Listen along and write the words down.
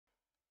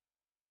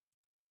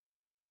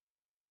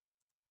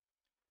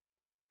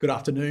Good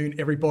afternoon,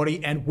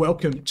 everybody, and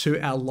welcome to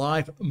our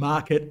live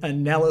market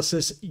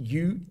analysis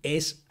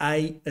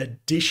USA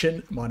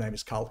edition. My name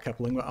is Carl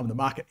Capolingua. I'm the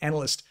market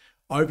analyst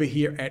over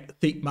here at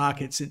Think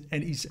Markets, and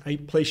it's a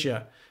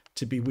pleasure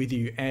to be with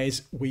you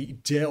as we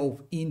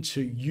delve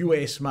into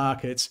US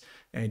markets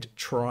and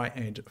try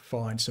and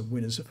find some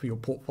winners for your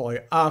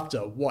portfolio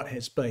after what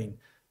has been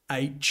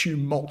a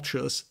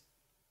tumultuous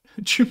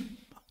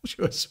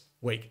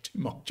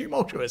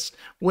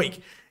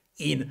week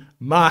in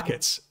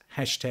markets.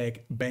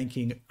 Hashtag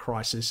banking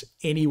crisis.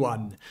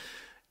 Anyone?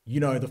 You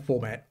know the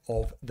format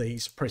of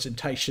these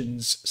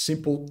presentations.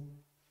 Simple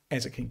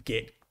as it can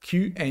get.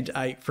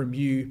 Q&A from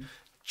you.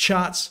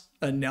 Charts,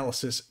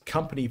 analysis,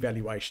 company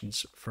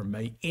valuations from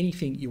me.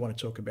 Anything you want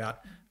to talk about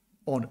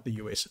on the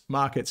US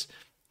markets.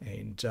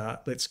 And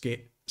let's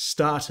get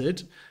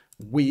started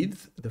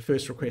with the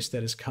first request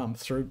that has come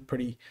through.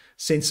 Pretty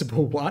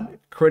sensible one.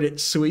 Credit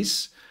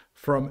Suisse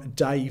from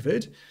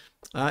David.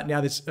 Now,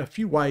 there's a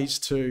few ways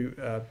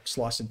to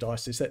slice and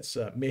dice this. That's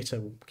Meta.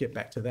 We'll get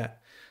back to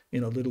that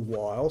in a little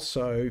while.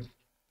 So,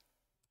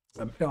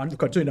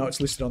 look, I do know it's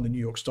listed on the New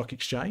York Stock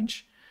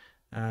Exchange,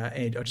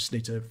 and I just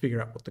need to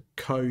figure out what the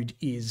code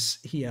is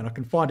here, and I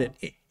can find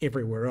it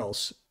everywhere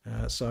else.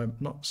 So I'm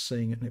not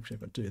seeing it. Actually,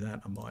 if I do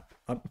that,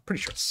 I'm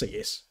pretty sure it's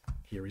CS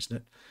here, isn't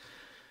it?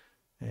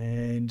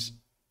 And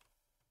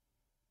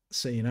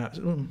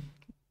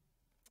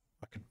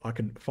I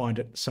can find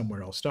it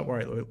somewhere else. Don't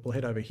worry. We'll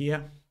head over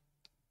here.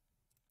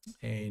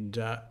 And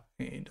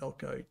I'll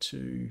go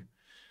to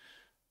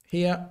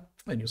here,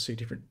 and you'll see a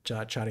different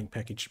charting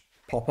package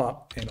pop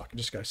up, and I can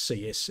just go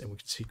CS, and we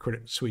can see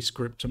Credit Suisse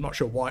Group. I'm not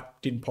sure why it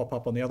didn't pop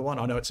up on the other one.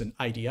 I know it's an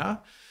ADR.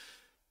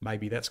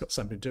 Maybe that's got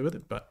something to do with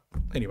it, but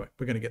anyway,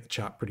 we're going to get the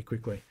chart pretty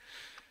quickly.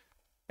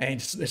 And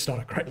it's not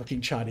a great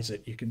looking chart, is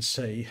it? You can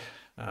see,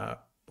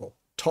 well,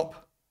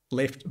 top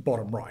left,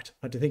 bottom right.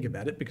 I had to think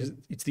about it because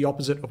it's the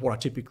opposite of what I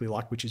typically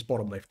like, which is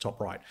bottom left, top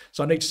right.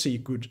 So I need to see a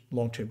good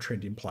long-term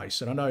trend in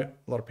place. And I know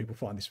a lot of people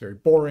find this very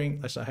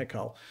boring. They say, hey,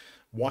 Carl,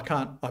 why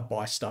can't I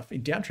buy stuff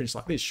in downtrends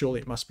like this?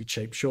 Surely it must be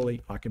cheap.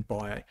 Surely I can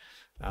buy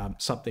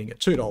something at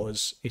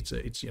 $2.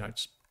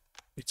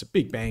 It's a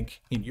big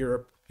bank in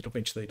Europe. It'll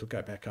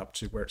go back up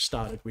to where it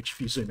started, which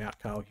if you zoom out,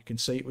 Carl, you can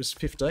see it was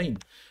 15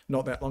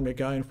 not that long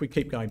ago. And if we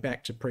keep going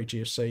back to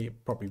pre-GFC,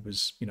 it probably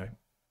was,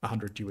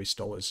 $100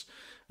 US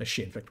a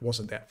share. In fact, it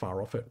wasn't that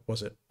far off it,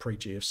 was it,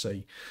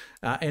 pre-GFC?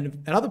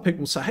 And other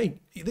people say, hey,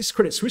 this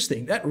Credit Suisse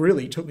thing, that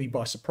really took me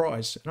by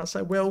surprise. And I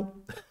say, well,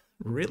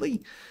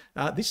 really?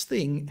 This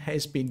thing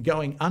has been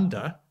going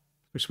under.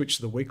 We switch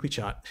to the weekly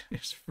chart.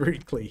 It's very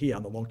clear here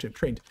on the long-term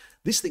trend.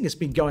 This thing has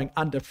been going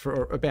under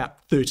for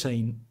about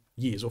 13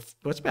 years, or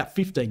well, it's about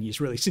 15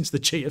 years really since the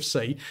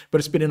GFC, but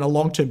it's been in a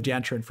long-term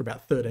downtrend for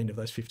about 13 of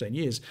those 15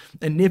 years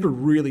and never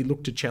really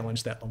looked to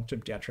challenge that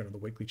long-term downtrend on the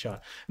weekly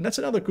chart. And that's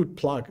another good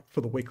plug for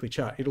the weekly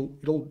chart.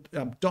 It'll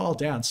dial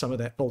down some of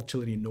that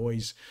volatility and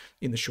noise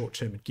in the short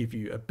term and give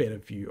you a better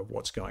view of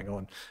what's going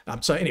on.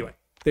 So anyway,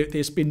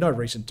 there's been no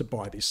reason to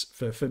buy this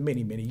for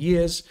many, many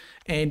years.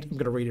 And I'm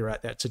going to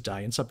reiterate that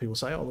today. And some people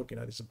say, oh, look,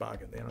 there's a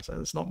bargain there. And I say,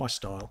 that's not my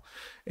style.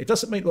 It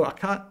doesn't mean, look,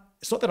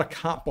 it's not that I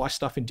can't buy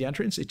stuff in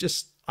downtrends. It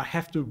just, I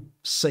have to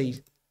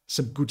see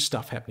some good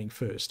stuff happening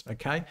first,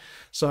 okay?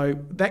 So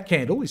that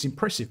candle is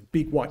impressive.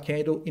 Big white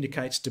candle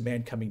indicates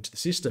demand coming to the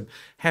system.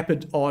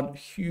 Happened on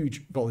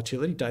huge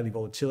volatility, daily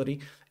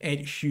volatility, and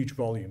huge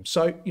volume.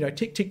 So,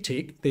 tick, tick,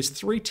 tick. There's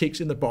 3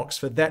 ticks in the box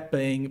for that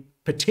being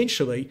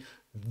potentially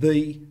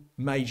the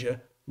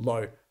major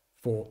low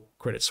for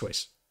Credit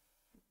Suisse.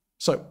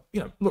 So,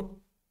 look,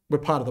 we're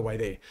part of the way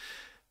there.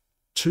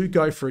 To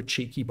go for a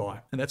cheeky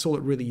buy, and that's all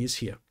it really is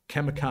here.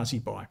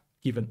 Kamikaze buy,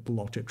 given the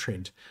long-term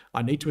trend.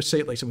 I need to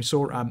see at least, and we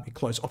saw it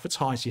close off its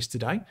highs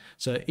yesterday.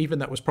 So even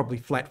that was probably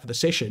flat for the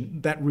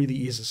session, that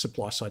really is a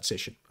supply side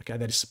session. Okay,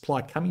 that is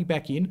supply coming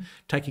back in,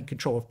 taking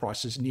control of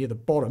prices near the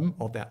bottom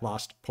of that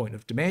last point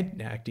of demand,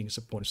 now acting as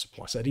a point of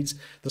supply. So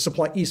the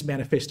supply is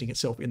manifesting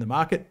itself in the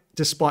market,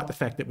 despite the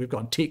fact that we've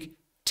gone tick,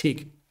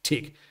 tick,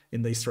 tick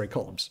in these 3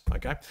 columns,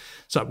 okay?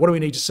 So what do we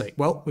need to see?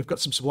 Well, we've got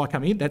some supply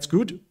coming in. That's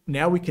good.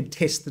 Now we can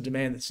test the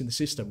demand that's in the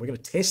system. We're going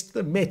to test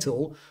the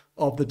metal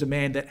of the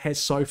demand that has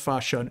so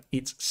far shown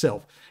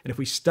itself. And if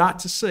we start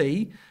to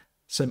see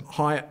some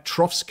higher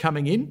troughs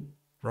coming in,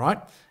 right,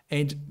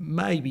 and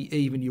maybe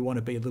even you want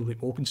to be a little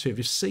bit more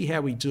conservative, see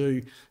how we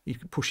do. You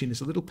can push in.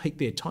 There's a little peak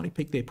there, tiny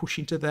peak there, push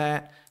into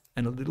that,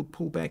 and a little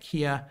pullback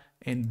here,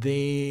 and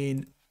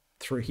then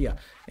through here.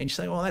 And you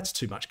say, well, that's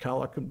too much,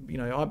 Carl.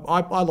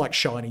 I like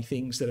shiny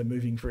things that are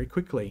moving very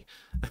quickly.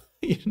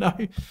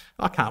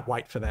 I can't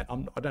wait for that.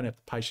 I don't have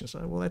the patience.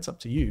 Well, that's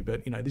up to you.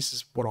 But, this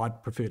is what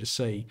I'd prefer to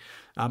see.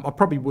 I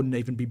probably wouldn't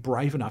even be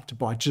brave enough to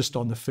buy just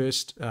on the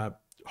first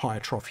higher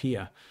trough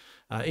here.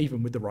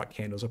 Even with the right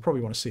candles, I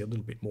probably want to see a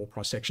little bit more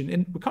price action.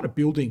 And we're kind of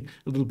building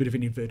a little bit of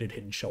an inverted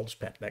head and shoulders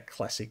pattern, that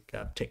classic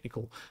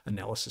technical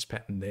analysis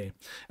pattern there.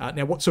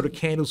 Now, what sort of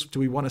candles do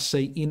we want to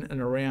see in and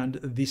around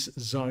this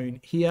zone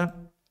here?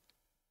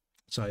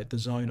 So the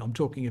zone I'm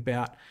talking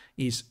about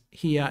is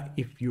here.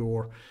 If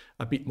you're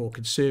a bit more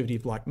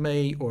conservative like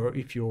me, or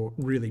if you're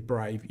really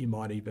brave, you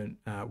might even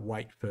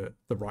wait for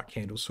the right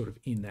candle sort of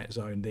in that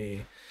zone there.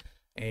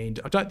 And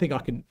I don't think I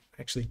can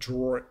actually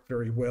draw it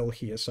very well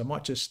here, so I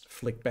might just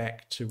flick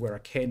back to where I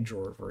can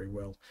draw it very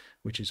well,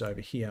 which is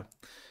over here.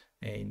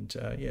 And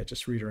yeah,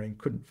 just reiterating,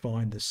 couldn't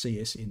find the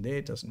CS in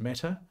there, doesn't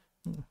matter.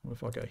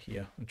 If I go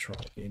here and try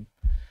again,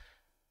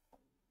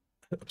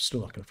 I'm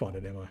still not going to find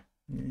it, am I?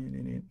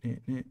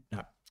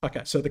 No.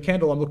 Okay, so the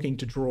candle I'm looking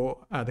to draw,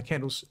 the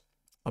candles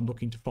I'm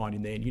looking to find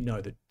in there, and you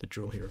know the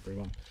drill here,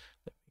 everyone.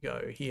 Let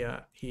me go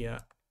here, here,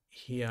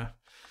 here,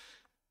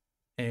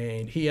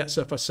 and here.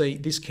 So if I see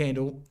this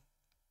candle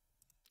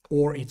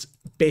or its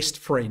best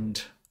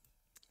friend,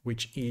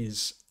 which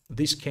is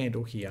this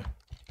candle here,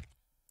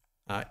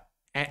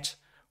 at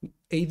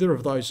either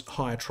of those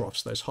higher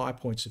troughs, those higher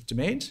points of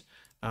demand,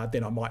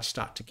 then I might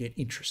start to get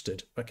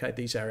interested. Okay,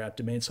 these are our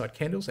demand side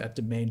candles, our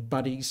demand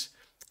buddies.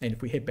 And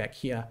if we head back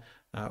here,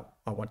 I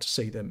want to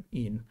see them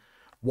in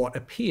what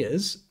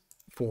appears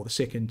for the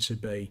second to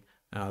be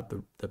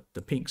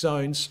the pink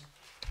zones.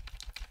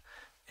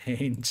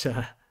 And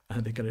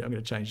I'm going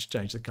to change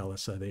the color,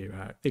 so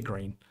they're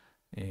green.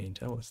 And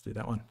let's do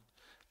that one.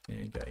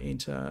 And go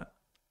enter.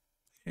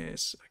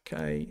 Yes,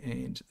 okay.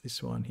 And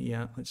this one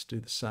here, let's do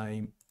the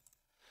same.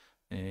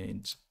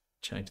 And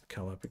change the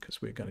color,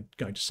 because we're going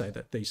to say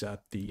that these are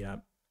the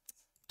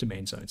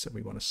demand zones that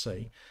we want to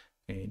see.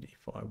 And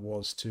if I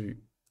was to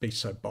be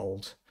so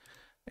bold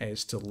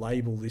as to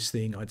label this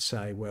thing, I'd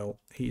say, well,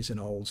 here's an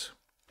old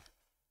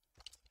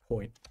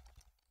point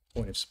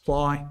of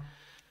supply.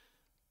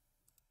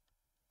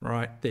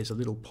 Right, there's a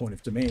little point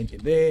of demand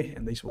in there,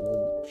 and these will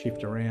all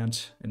shift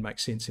around and make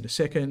sense in a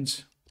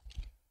second.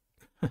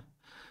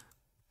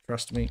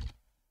 Trust me.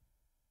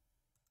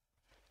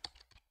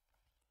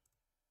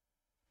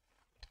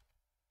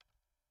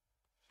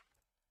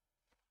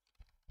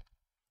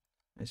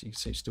 As you can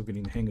see, still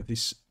getting the hang of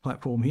this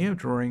platform here,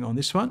 drawing on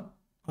this one.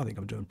 I think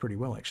I'm doing pretty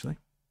well, actually,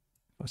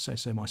 if I say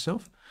so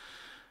myself.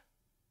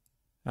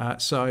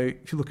 So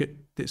if you look at,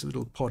 there's a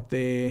little pod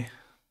there,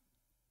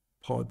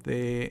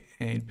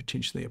 and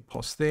potentially a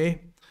POS there.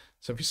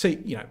 So if you see,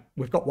 you know,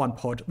 we've got one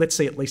pod, let's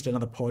see at least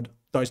another pod,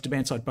 those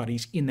demand side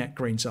buddies in that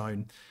green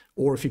zone.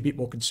 Or if you're a bit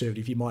more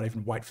conservative, you might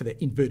even wait for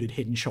that inverted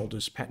head and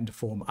shoulders pattern to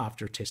form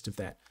after a test of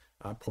that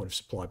point of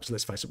supply. Because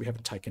let's face it, we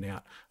haven't taken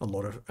out a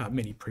lot of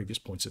many previous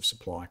points of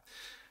supply.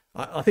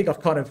 I think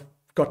I've kind of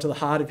got to the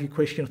heart of your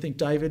question, I think,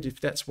 David,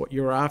 if that's what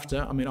you're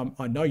after. I mean,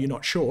 I know you're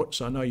not short,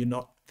 so I know you're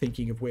not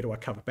thinking of where do I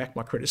cover back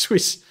my Credit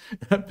Suisse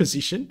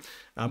position,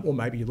 or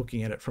maybe you're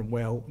looking at it from,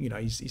 well, you know,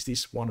 is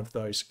this one of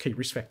those key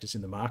risk factors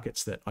in the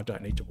markets that I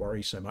don't need to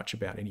worry so much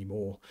about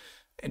anymore?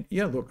 And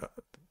yeah, look,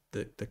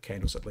 the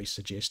candles at least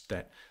suggest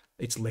that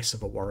it's less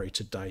of a worry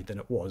today than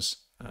it was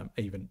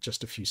even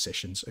just a few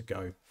sessions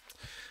ago.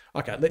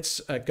 Okay,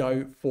 let's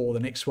go for the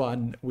next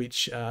one,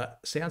 which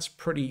sounds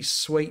pretty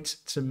sweet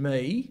to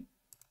me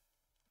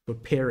for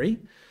Perry.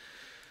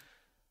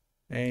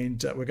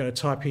 And we're going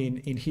to type in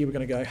here, we're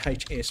going to go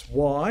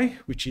HSY,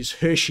 which is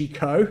Hershey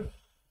Co.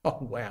 Oh,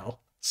 wow.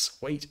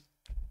 Sweet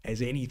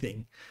as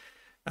anything.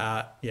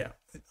 Yeah,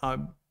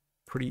 I'm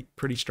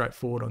pretty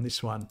straightforward on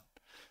this one.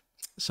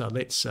 So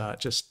let's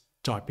just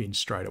type in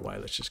straight away.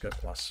 Let's just go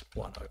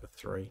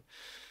 +1/3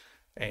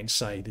 and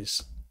say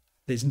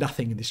there's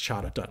nothing in this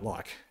chart I don't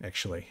like,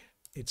 actually.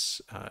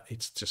 It's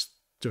just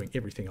doing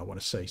everything I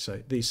want to see.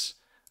 So this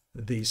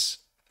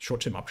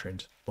short-term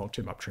uptrend,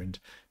 long-term uptrend,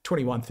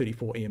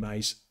 2134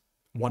 EMAs,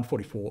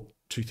 144,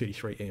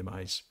 233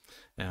 EMAs.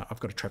 Now,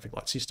 I've got a traffic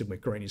light system where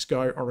green is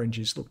go, orange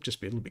is look,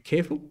 just be a little bit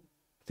careful.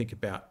 Think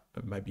about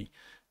maybe,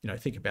 you know,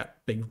 think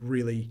about being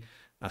really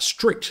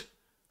strict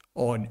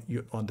on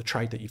the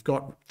trade that you've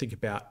got. Think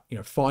about, you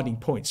know, finding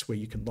points where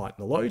you can lighten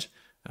the load,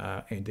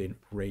 and then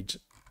red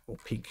or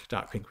pink,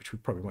 dark pink, which we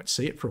probably won't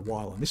see it for a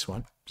while on this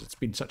one, because it's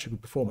been such a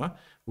good performer,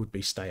 would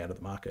be stay out of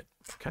the market.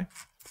 Okay.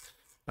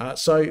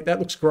 So that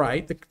looks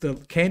great.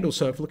 The candles,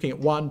 so if looking at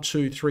 1,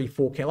 2, 3,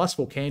 4, last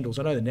 4 candles,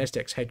 I know the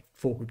NASDAQ's had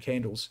 4 good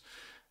candles,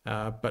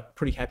 but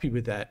pretty happy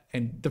with that.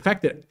 And the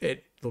fact that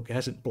it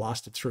hasn't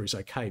blasted through is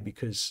okay,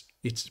 because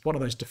it's one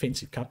of those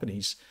defensive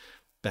companies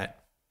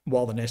that,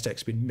 while the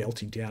NASDAQ's been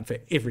melting down for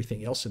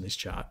everything else in this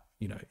chart,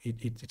 you know,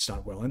 it's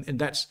done well. And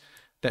that's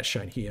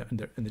shown here. And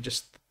they're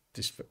just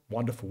this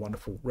wonderful,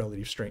 wonderful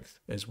relative strength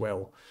as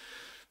well.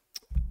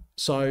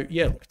 So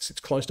yeah, it's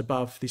closed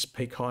above this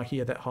peak high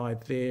here. That high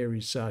there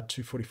is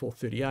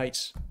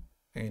 244.38,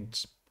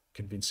 and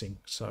convincing.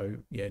 So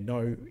yeah,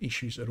 no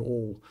issues at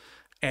all.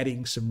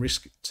 Adding some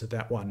risk to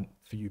that one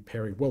for you,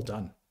 Perry. Well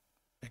done,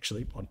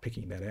 actually, on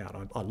picking that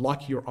out. I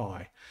like your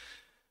eye.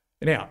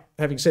 Now,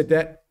 having said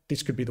that,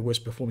 this could be the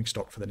worst performing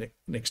stock for the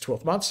next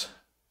 12 months.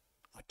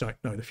 I don't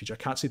know the future. I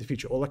can't see the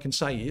future. All I can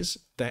say is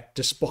that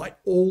despite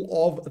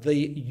all of the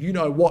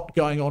you-know-what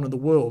going on in the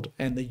world,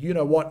 and the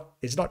you-know-what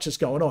is not just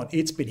going on,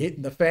 it's been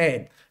hitting the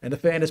fan, and the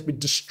fan has been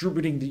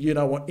distributing the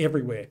you-know-what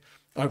everywhere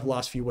over the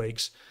last few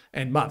weeks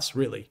and months,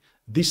 really.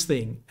 This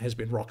thing has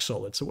been rock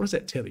solid. So what does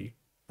that tell you?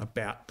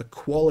 about the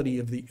quality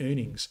of the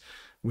earnings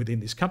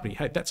within this company.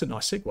 Hey, that's a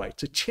nice segue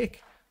to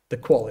check the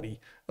quality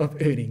of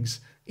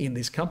earnings in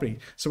this company.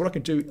 So what I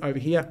can do over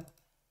here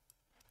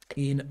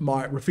in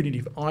my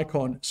Refinitiv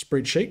Icon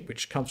spreadsheet,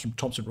 which comes from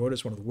Thomson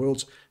Reuters, one of the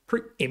world's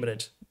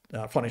preeminent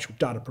financial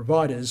data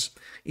providers,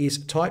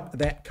 is type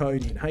that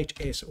code in,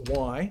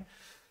 HSY,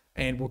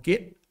 and we'll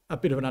get a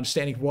bit of an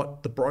understanding of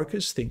what the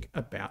brokers think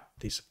about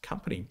this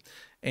company.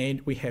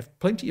 And we have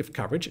plenty of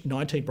coverage.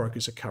 19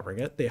 brokers are covering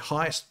it. Their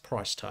highest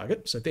price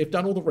target. So they've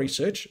done all the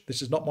research.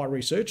 This is not my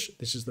research.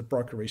 This is the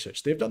broker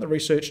research. They've done the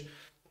research.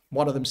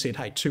 One of them said,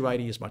 hey,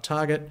 280 is my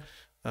target.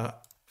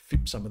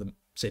 Some of them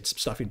said some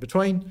stuff in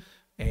between,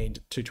 and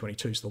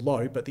 222 is the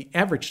low, but the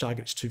average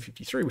target is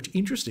 253, which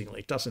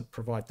interestingly doesn't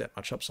provide that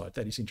much upside.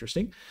 That is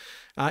interesting.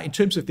 In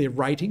terms of their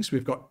ratings,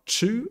 we've got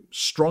 2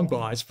 strong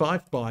buys,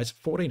 5 buys,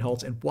 14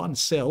 holds, and 1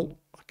 sell.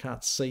 I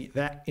can't see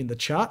that in the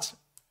charts,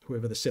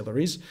 whoever the seller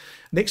is.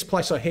 Next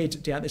place I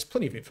head down, there's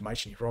plenty of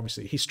information here,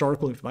 obviously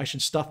historical information,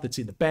 stuff that's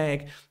in the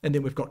bag, and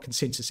then we've got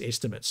consensus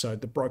estimates. So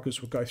the brokers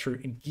will go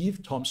through and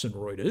give Thomson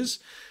Reuters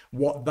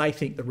what they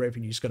think the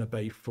revenue is going to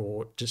be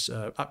for just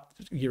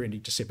year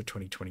ending December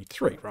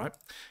 2023, right?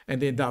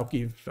 And then they'll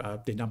give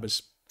their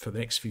numbers for the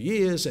next few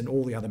years and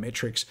all the other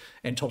metrics,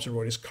 and Thomson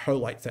Reuters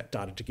collate that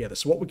data together.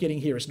 So what we're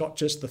getting here is not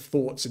just the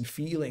thoughts and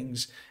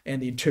feelings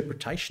and the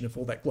interpretation of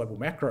all that global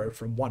macro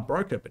from one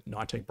broker, but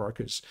 19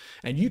 brokers.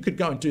 And you could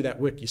go and do that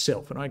work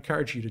yourself, and I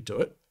encourage you to do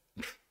it.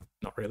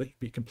 Not really, it'd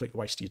be a complete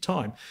waste of your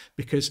time,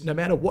 because no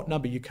matter what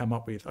number you come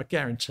up with, I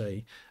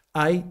guarantee,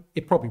 A,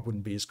 it probably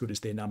wouldn't be as good as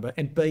their number,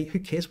 and B, who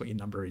cares what your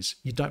number is?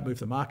 You don't move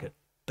the market.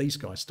 These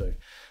guys do.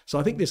 So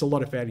I think there's a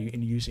lot of value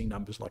in using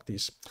numbers like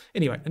this.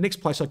 Anyway, the next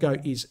place I go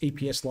is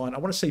EPS line. I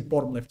want to see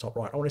bottom left, top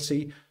right. I want to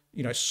see,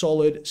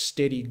 solid,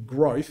 steady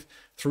growth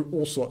through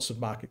all sorts of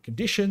market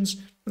conditions.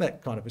 And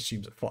that kind of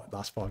assumes that the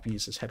last 5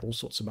 years has had all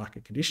sorts of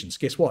market conditions.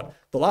 Guess what?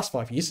 The last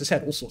 5 years has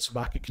had all sorts of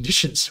market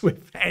conditions.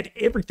 We've had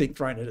everything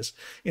thrown at us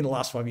in the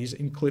last 5 years,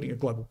 including a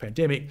global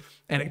pandemic.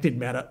 And it didn't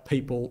matter.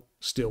 People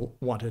still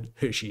wanted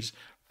Hershey's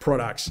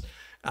products.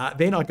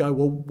 Then I go,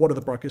 well, what do the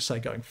brokers say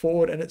going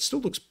forward? And it still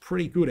looks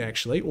pretty good,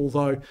 actually,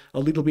 although a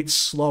little bit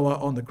slower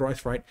on the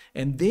growth rate,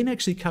 and then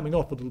actually coming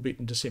off a little bit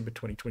in December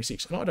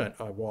 2026. And I don't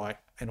know why,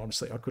 and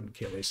honestly, I couldn't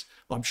care less.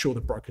 I'm sure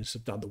the brokers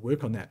have done the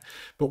work on that.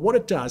 But what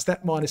it does,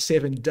 that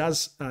 -7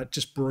 does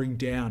just bring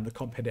down the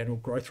compound annual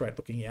growth rate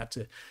looking out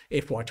to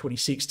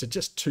FY26 to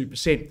just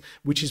 2%,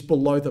 which is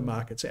below the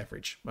market's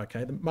average.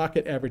 Okay, the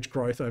market average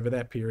growth over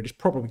that period is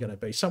probably going to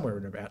be somewhere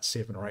in about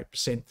 7 or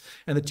 8%,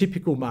 and the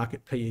typical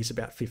market PE is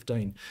about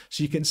 15.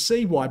 So you can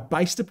see why,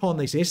 based upon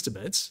these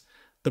estimates,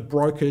 the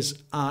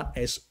brokers aren't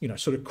as,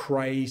 sort of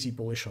crazy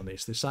bullish on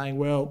this. They're saying,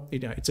 well,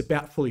 it's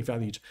about fully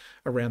valued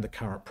around the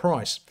current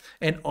price.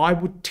 And I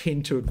would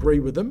tend to agree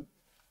with them,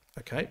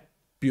 okay,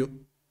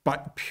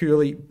 but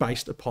purely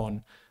based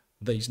upon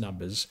these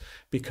numbers,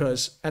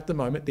 because at the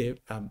moment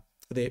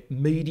their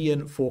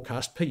median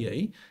forecast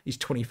PE is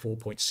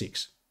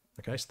 24.6.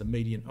 Okay, so the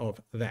median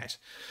of that.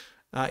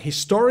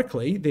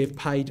 Historically, they've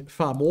paid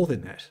far more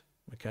than that.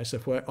 Okay, so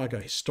if I go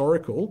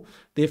historical,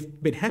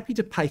 they've been happy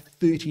to pay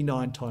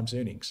 39 times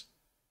earnings.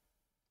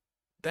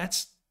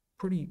 That's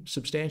pretty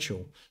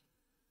substantial.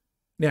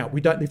 Now,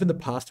 we don't live in the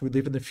past, we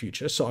live in the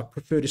future, so I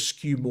prefer to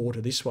skew more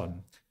to this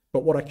one.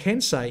 But what I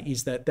can say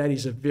is that that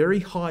is a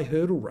very high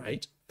hurdle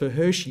rate for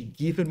Hershey,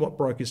 given what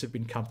brokers have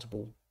been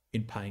comfortable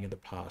in paying in the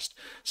past.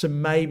 So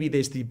maybe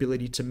there's the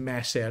ability to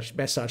massage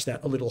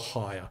that a little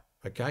higher,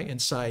 okay,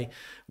 and say,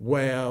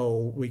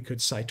 well, we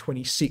could say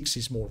 26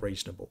 is more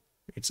reasonable.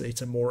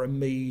 It's a more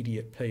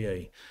immediate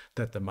PE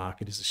that the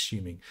market is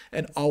assuming.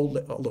 And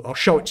I'll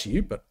show it to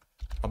you, but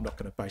I'm not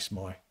going to base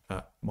my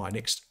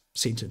next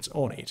sentence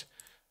on it.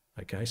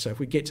 Okay, so if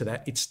we get to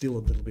that, it's still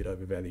a little bit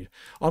overvalued.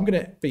 I'm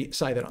going to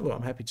say that, look,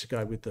 I'm happy to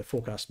go with the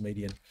forecast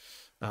median.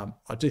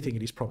 I do think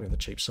it is probably on the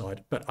cheap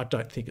side, but I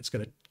don't think it's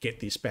going to get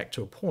this back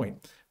to a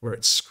point where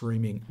it's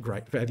screaming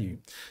great value.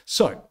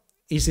 So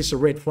is this a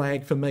red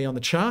flag for me on the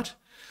chart?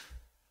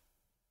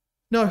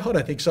 No, I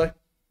don't think so.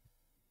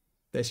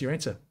 There's your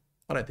answer.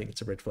 I don't think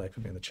it's a red flag for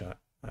me on the chart.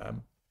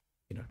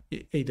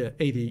 Either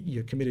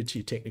you're committed to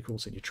your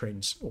technicals and your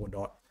trends or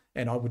not.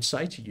 And I would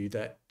say to you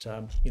that,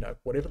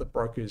 whatever the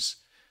brokers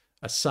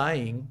are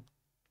saying,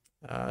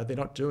 they're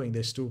not doing,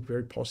 they're still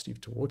very positive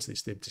towards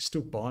this. They're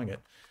still buying it.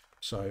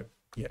 So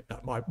yeah,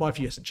 no, my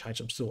view hasn't changed.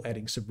 I'm still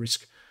adding some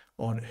risk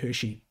on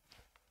Hershey.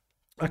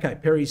 Okay,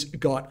 Perry's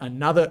got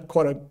another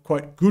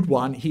quite good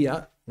one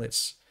here.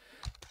 Let's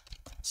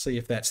see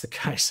if that's the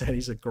case. That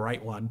is a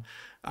great one.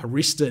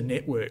 Arista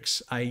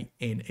Networks,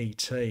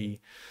 ANET.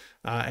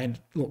 And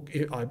look,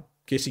 I'm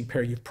guessing,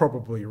 Perry, you've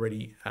probably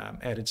already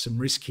added some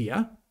risk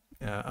here.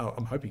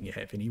 I'm hoping you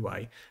have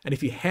anyway. And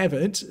if you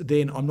haven't,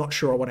 then I'm not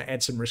sure I want to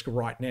add some risk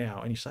right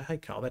now. And you say, hey,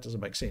 Carl, that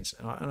doesn't make sense.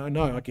 And I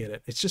know, I get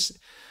it. It's just,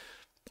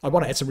 I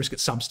want to add some risk at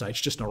some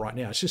stage, just not right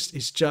now.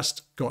 It's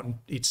just gotten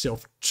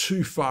itself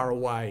too far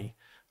away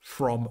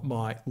from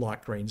my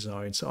light green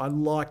zone. So I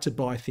like to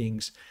buy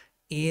things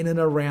in and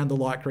around the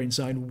light green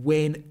zone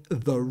when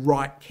the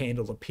right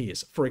candle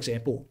appears. For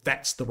example,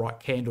 that's the right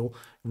candle,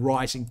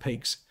 rising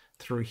peaks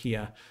through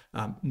here,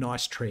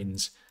 nice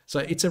trends. So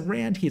it's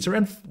around here, it's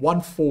around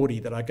 140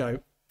 that I go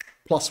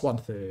plus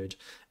 1/3.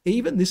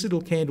 Even this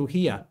little candle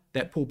here,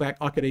 that pullback,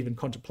 I could even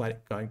contemplate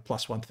it going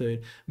plus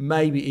 1/3,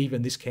 maybe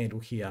even this candle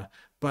here.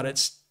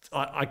 But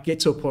I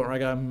get to a point where I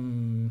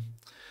go,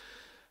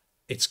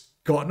 it's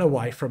gotten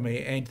away from me,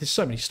 and there's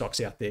so many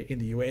stocks out there in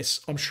the US.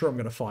 I'm sure I'm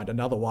going to find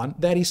another one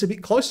that is a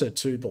bit closer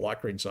to the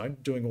light green zone,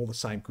 doing all the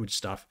same good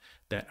stuff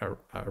that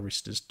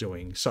Arista's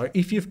doing. So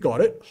if you've got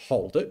it,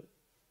 hold it.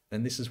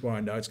 And this is where I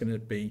know it's going to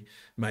be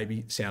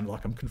maybe sound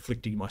like I'm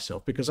conflicting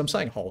myself, because I'm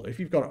saying hold it. If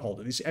you've got it, hold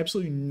it. There's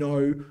absolutely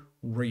no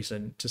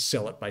reason to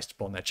sell it based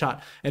upon that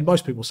chart. And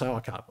most people say, oh,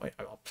 I can't wait.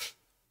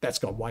 That's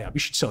gone way up. You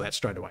should sell that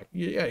straight away.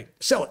 Yeah,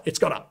 sell it. It's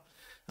gone up.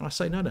 And I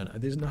say, no.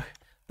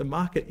 The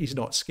market is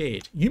not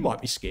scared. You might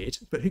be scared,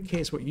 but who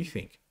cares what you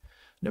think?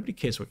 Nobody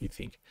cares what you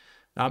think.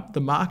 The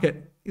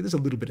market, there's a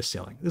little bit of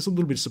selling. There's a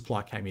little bit of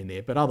supply came in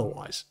there, but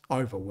otherwise,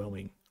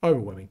 overwhelming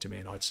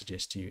demand. I'd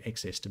suggest to you,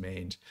 excess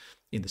demand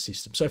in the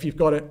system. So if you've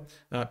got it,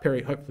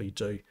 Perry, hopefully you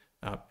do,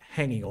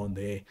 hanging on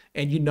there.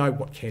 And you know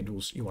what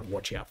candles you want to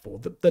watch out for.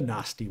 The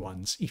nasty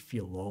ones, if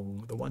you're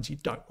long, the ones you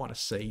don't want to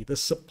see, the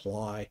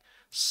supply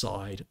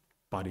side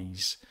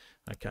buddies.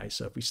 Okay,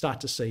 so if we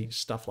start to see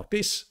stuff like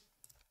this,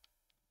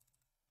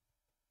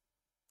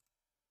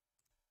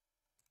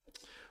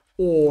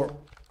 or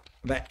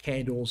that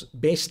candle's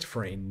best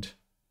friend,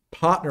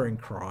 partner in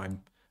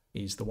crime,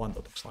 is the one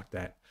that looks like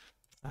that.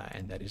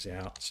 And that is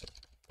our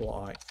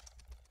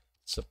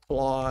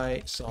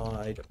supply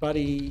side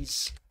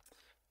buddies.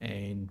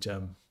 And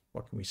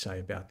what can we say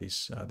about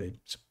this? The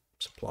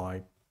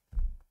supply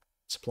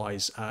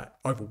is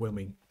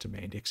overwhelming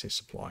demand, excess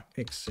supply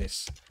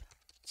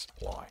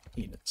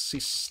in its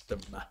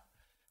system.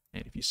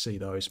 And if you see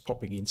those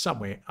popping in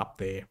somewhere up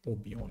there or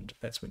beyond,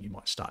 that's when you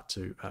might start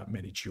to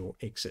manage your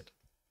exit.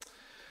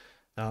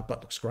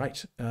 But looks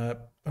great.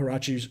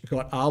 Haraju's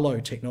got Arlo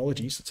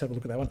Technologies. Let's have a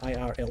look at that one.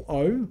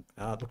 ARLO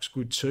looks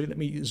good too. Let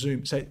me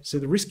zoom. So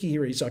the risk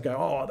here is I go,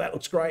 oh, that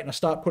looks great, and I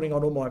start putting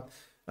on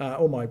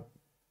all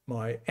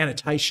my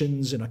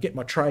annotations, and I get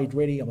my trade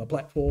ready on my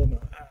platform.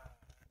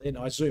 Then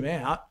I zoom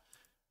out,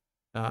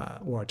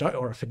 or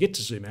I forget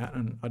to zoom out,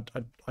 and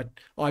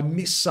I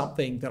miss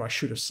something that I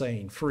should have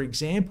seen. For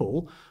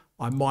example,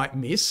 I might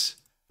miss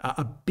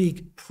a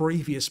big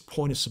previous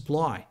point of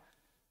supply,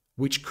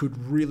 which could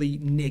really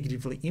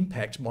negatively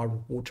impact my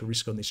reward to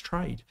risk on this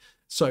trade.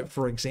 So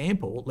for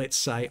example, let's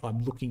say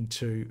I'm looking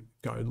to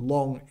go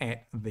long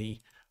at the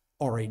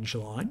orange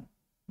line,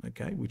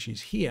 okay, which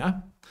is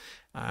here,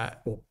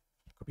 or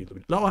could be a little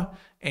bit lower,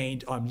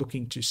 and I'm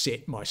looking to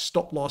set my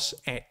stop loss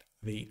at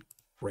the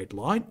red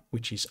line,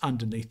 which is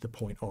underneath the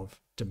point of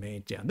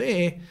demand down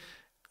there.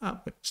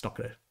 But it's not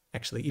going to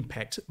actually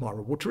impact my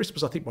reward to risk,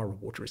 because I think my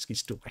reward to risk is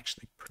still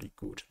actually pretty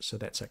good. So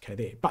that's okay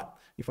there. But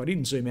if I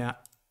didn't zoom out,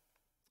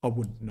 I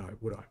wouldn't know,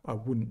 would I? I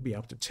wouldn't be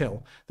able to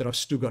tell that I've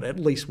still got at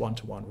least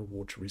 1-to-1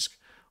 reward to risk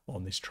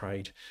on this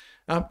trade.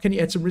 Can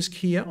you add some risk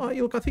here? Oh,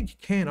 look, I think you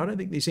can. I don't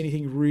think there's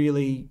anything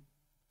really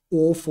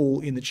awful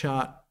in the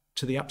chart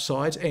to the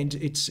upsides, and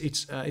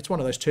it's one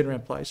of those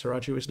turnaround plays,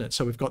 Haraju, isn't it?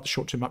 So we've got the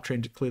short-term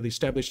uptrend clearly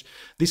established.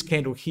 This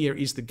candle here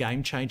is the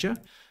game changer.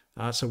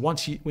 So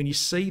when you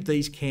see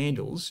these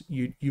candles,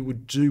 you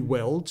would do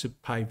well to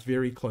pay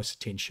very close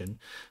attention.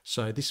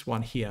 So this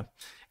one here,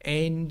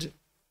 and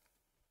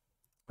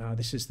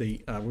this is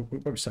the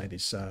what we say,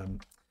 this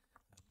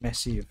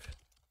massive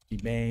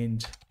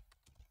demand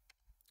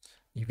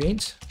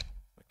event.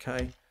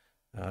 Okay,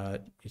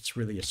 it's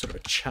really a sort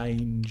of a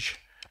change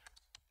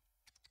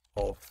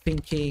of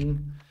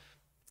thinking.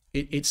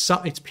 It's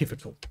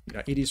pivotal. You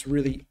know, it is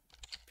really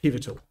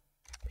pivotal.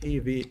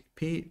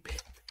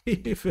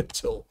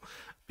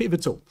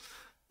 Pivotal.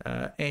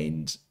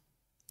 And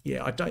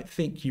yeah, I don't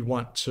think you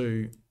want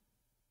to.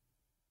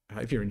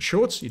 If you're in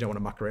shorts, you don't want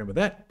to muck around with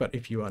that. But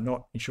if you are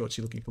not in shorts,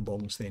 you're looking for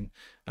longs, then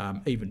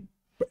even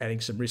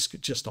adding some risk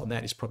just on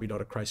that is probably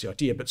not a crazy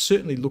idea. But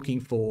certainly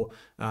looking for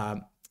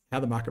how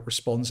the market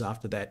responds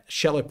after that.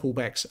 Shallow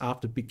pullbacks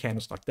after big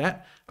candles like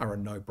that are a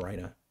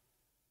no-brainer.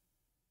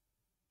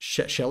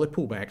 Shallow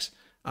pullbacks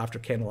after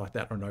a candle like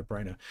that are a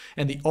no-brainer.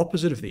 And the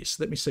opposite of this,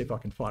 let me see if I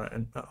can find it.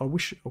 And I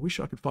wish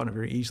I could find it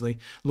very easily.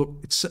 Look,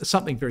 it's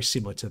something very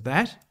similar to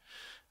that.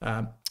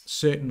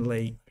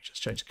 Certainly,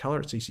 just change the color,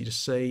 it's easy to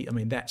see. I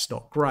mean, that's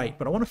not great,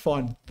 but I want to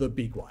find the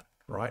big one,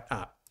 right?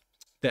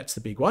 That's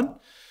the big one.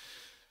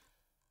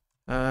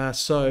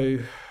 So,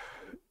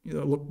 you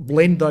know, look,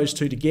 blend those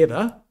two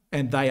together,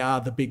 and they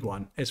are the big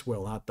one as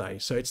well, aren't they?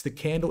 So it's the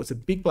candle, it's a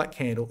big black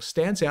candle,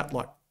 stands out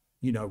like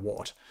you know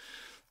what.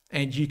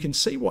 And you can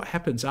see what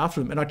happens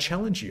after them. And I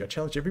challenge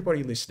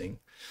everybody listening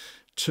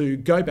to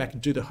go back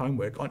and do the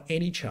homework on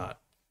any chart,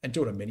 and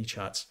do it on many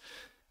charts.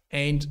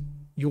 And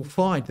you'll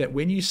find that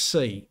when you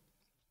see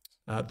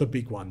the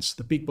big ones,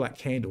 the big black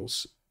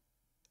candles,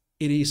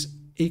 it is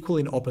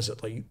equally and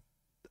oppositely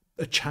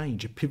a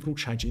change, a pivotal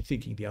change in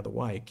thinking the other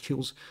way. It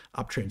kills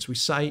uptrends. We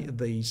say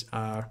these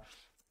are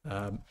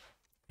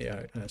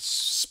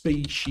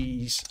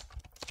species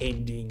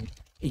ending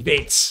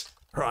events,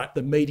 right?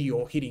 The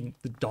meteor hitting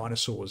the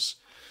dinosaurs.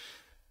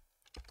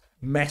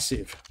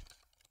 Massive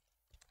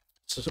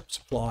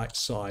supply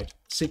side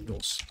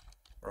signals,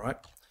 right?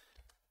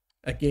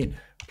 Again,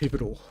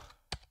 pivotal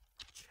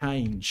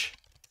change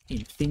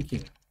in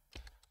thinking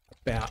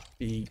about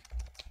the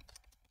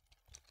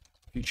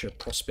future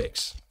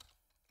prospects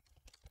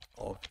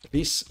of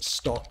this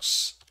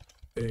stock's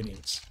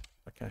earnings,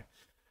 okay?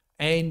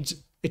 And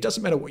it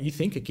doesn't matter what you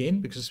think,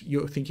 again, because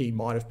your thinking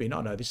might have been,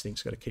 oh no, this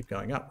thing's got to keep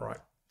going up, right?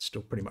 It's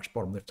still pretty much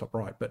bottom left, top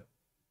right, but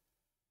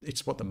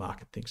it's what the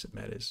market thinks that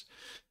matters.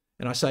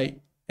 And I say,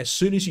 as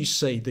soon as you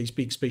see these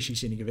big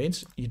species ending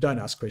events, you don't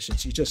ask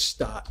questions, you just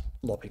start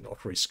lopping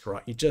off risk,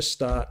 right? You just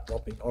start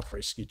lopping off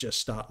risk, you just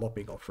start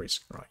lopping off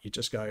risk, right? You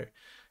just go,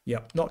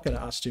 yep, not going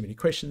to ask too many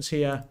questions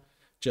here,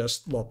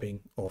 just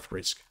lopping off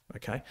risk,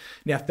 okay?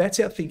 Now, if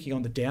that's our thinking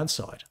on the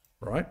downside,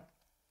 right?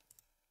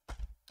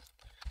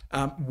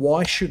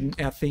 Why shouldn't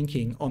our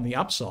thinking on the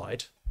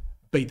upside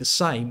be the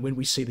same when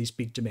we see these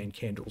big demand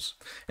candles?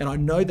 And I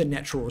know the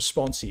natural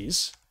response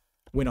is,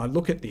 when I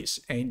look at this,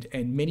 and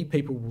many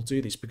people will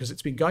do this because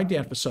it's been going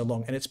down for so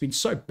long and it's been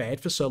so bad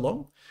for so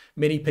long,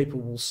 many people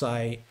will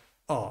say,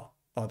 oh,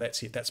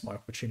 that's it, that's my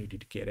opportunity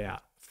to get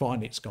out.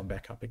 Finally, it's gone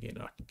back up again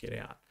and I can get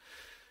out.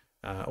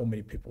 Or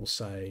many people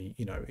say,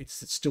 you know,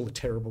 it's still a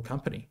terrible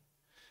company.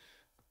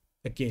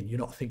 Again, you're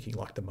not thinking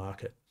like the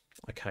market.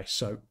 Okay,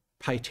 so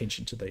pay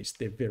attention to these.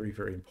 They're very,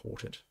 very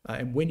important.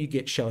 And when you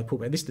get shallow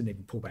pullback, and this didn't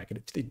even pull back,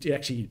 and it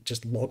actually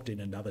just logged in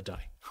another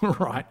day,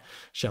 right?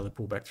 Shallow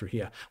pullback through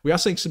here. We are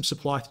seeing some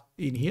supply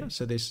in here.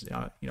 So there's,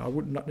 you know,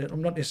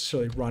 I'm not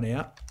necessarily run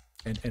out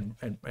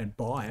and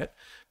buy it,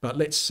 but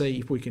let's see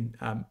if we can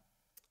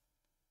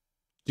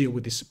deal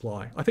with this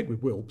supply. I think we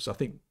will, because I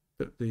think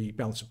that the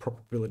balance of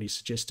probability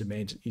suggests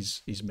demand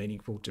is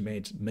meaningful.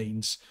 Demand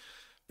means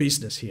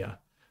business here.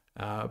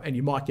 And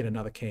you might get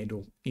another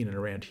candle in and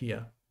around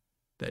here.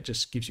 That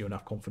just gives you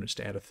enough confidence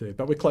to add a third.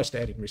 But we're close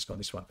to adding risk on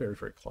this one, very,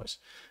 very close.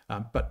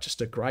 But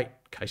just a great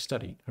case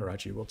study,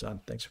 Haraju, well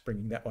done. Thanks for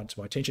bringing that one to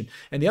my attention.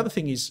 And the other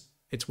thing is,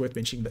 it's worth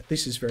mentioning that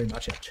this is very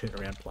much our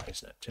turnaround play,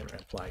 isn't it?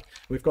 Turnaround play.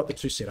 We've got the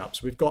two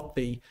setups. We've got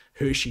the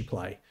Hershey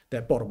play,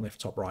 that bottom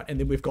left, top right. And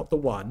then we've got the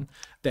one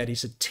that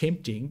is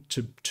attempting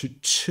to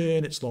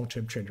turn its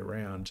long-term trend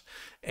around.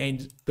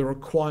 And the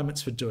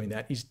requirements for doing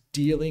that is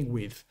dealing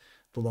with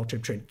the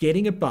long-term trend,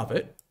 getting above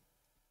it,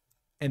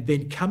 and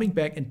then coming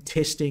back and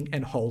testing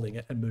and holding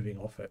it and moving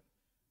off it,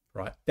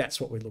 right?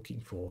 That's what we're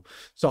looking for.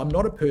 So I'm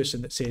not a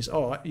person that says,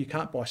 oh, you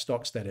can't buy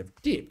stocks that have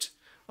dipped.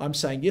 I'm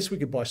saying, yes, we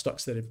can buy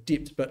stocks that have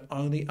dipped, but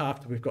only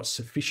after we've got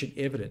sufficient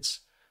evidence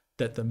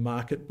that the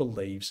market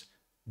believes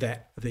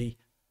that the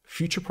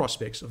future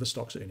prospects of the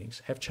stock's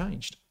earnings have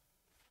changed.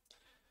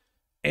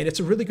 And it's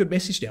a really good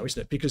message now, isn't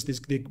it? Because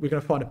we're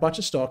going to find a bunch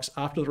of stocks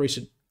after the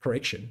recent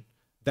correction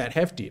that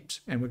have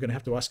dipped, and we're going to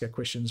have to ask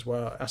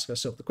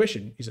ourselves the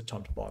question, is it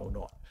time to buy or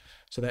not?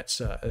 So that's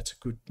a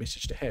good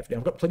message to have. Now,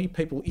 I've got plenty of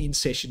people in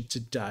session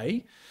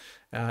today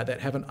that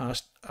haven't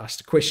asked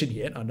a question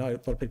yet. I know a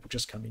lot of people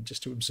just come in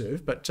just to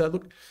observe, but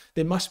look,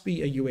 there must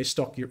be a US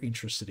stock you're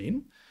interested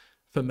in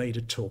for me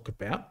to talk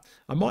about.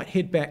 I might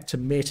head back to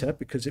Meta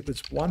because it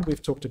was one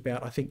we've talked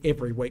about, I think,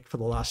 every week for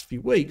the last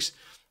few weeks.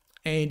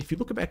 And if you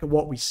look back at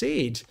what we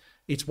said,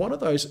 it's one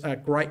of those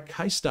great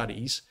case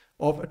studies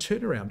of a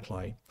turnaround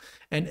play.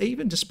 And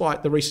even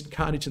despite the recent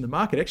carnage in the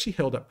market, it actually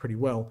held up pretty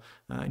well.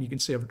 And you can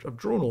see I've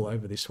drawn all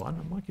over this one.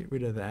 I might get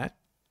rid of that.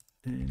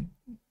 And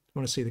you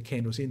want to see the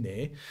candles in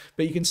there.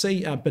 But you can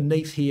see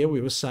beneath here, we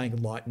were saying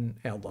lighten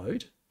our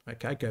load.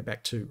 Okay, go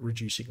back to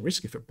reducing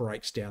risk if it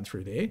breaks down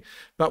through there.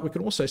 But we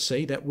can also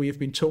see that we have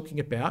been talking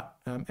about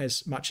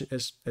as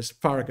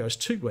far ago as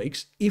 2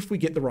 weeks, if we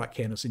get the right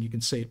candles, and you can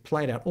see it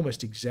played out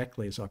almost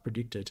exactly as I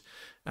predicted,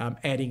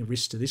 adding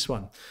risk to this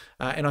one.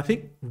 And I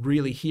think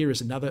really here is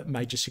another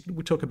major signal.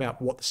 We'll talk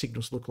about what the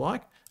signals look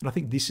like. And I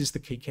think this is the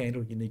key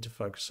candle you need to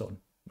focus on.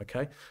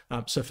 Okay,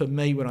 so for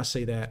me, when I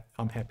see that,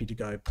 I'm happy to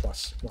go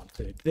plus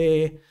 1/3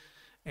 there.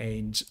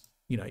 And,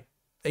 you know,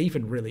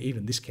 even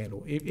this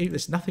candle,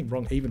 there's nothing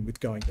wrong even with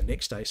going the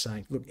next day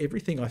saying, look,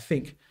 everything I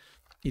think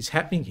is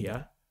happening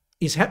here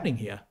is happening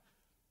here.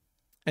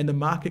 And the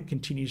market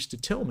continues to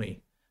tell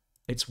me,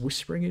 it's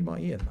whispering in my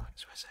ear. The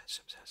market's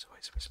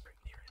always whispering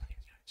in your ear.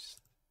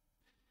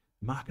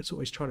 The market's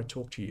always trying to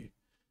talk to you.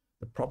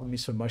 The problem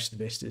is for most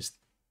investors,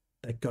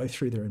 they go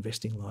through their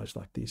investing lives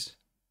like this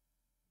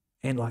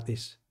and like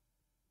this,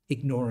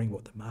 ignoring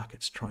what the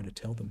market's trying to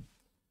tell them.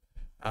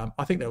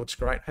 I think that looks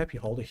great. Happy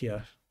holder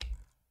here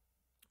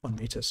on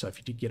Meta. So if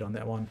you did get on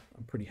that one,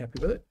 I'm pretty happy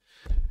with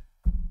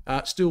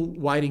it. Still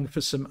waiting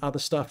for some other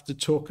stuff to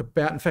talk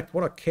about. In fact,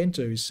 what I can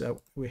do is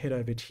we'll head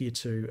over here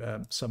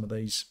to some of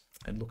these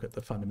and look at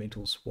the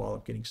fundamentals while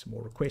I'm getting some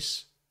more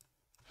requests.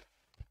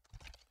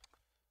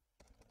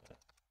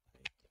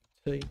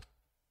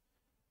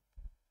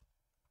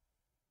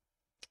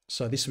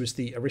 So this was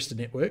the Arista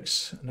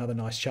Networks, another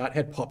nice chart.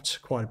 Had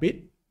popped quite a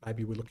bit.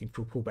 Maybe we're looking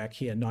for a pullback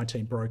here.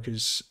 19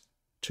 brokers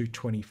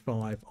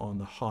 225 on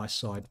the high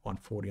side,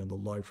 140 on the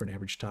low for an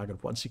average target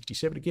of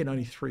 167. Again,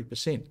 only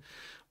 3%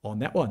 on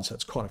that one. So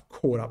it's kind of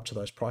caught up to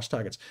those price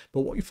targets.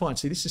 But what you find,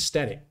 see, this is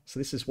static. So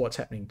this is what's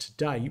happening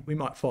today. We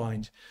might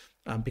find,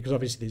 because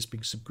obviously there's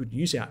been some good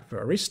news out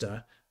for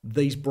Arista,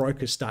 these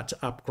brokers start to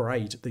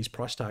upgrade these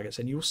price targets,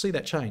 and you'll see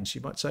that change. You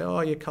might say,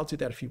 oh yeah, Carl did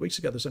that a few weeks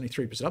ago. There's only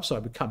 3%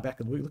 upside. We come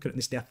back and we look at it, and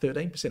it's now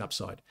 13%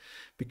 upside,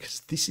 because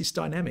this is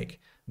dynamic.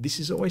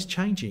 This is always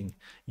changing.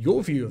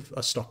 Your view of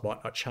a stock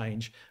might not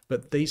change,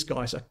 but these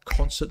guys are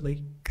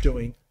constantly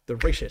doing the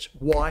research.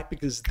 Why?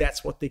 Because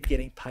that's what they're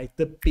getting paid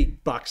the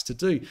big bucks to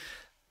do.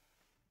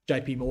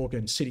 JP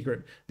Morgan,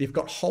 Citigroup, they've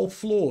got whole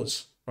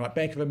floors, right?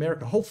 Bank of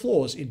America, whole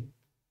floors in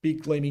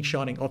big gleaming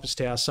shining office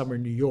towers somewhere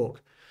in New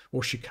York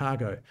or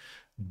Chicago,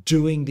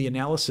 doing the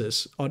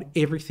analysis on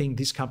everything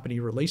this company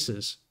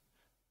releases,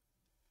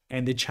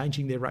 and they're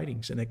changing their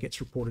ratings, and that gets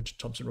reported to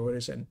Thomson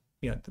Reuters. And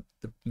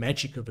the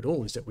magic of it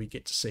all is that we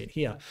get to see it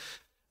here.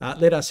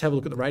 Let us have a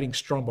look at the ratings.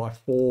 Strong by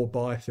 4,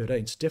 by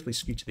 13. So definitely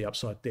skewed to the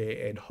upside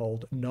there, and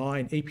hold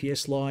 9.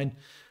 EPS line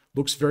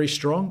looks very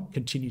strong,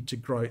 continued to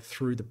grow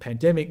through the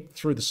pandemic,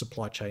 through the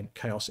supply chain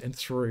chaos, and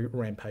through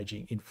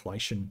rampaging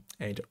inflation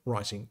and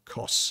rising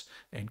costs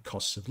and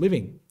costs of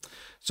living.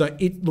 So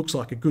it looks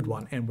like a good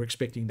one, and we're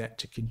expecting that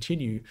to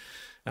continue.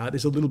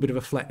 There's a little bit of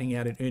a flattening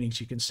out in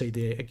earnings. You can see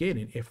there again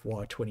in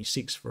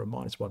FY26 for a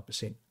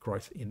 -1%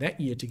 growth in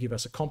that year, to give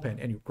us a compound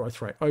annual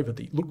growth rate over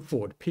the look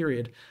forward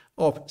period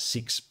of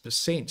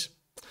 6%.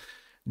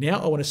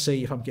 Now I want to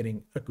see if I'm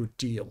getting a good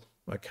deal.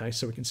 Okay,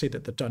 so we can see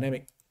that the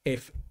dynamic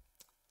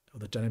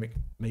the dynamic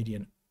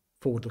median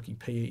forward-looking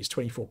PE is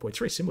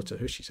 24.3, similar to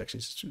Hershey's actually.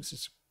 This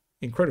is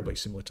incredibly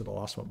similar to the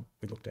last one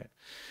we looked at.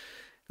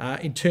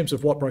 In terms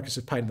of what brokers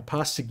have paid in the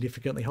past,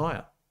 significantly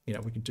higher.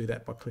 We can do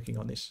that by clicking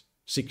on this.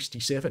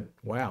 67.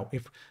 Wow.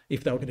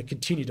 If they were going to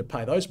continue to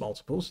pay those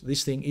multiples,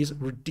 this thing is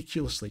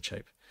ridiculously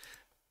cheap.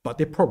 But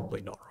they're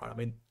probably not, right? I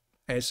mean,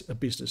 as a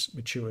business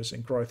matures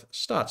and growth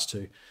starts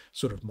to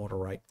sort of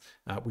moderate,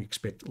 we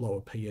expect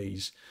lower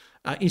PEs.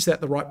 Is that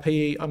the right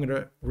PE? I'm going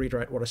to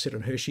reiterate what I said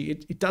on Hershey.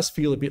 It does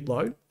feel a bit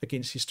low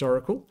against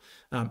historical.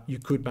 You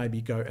could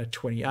maybe go at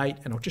 28,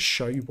 and I'll just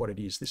show you what it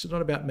is. This is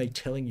not about me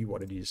telling you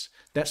what it is.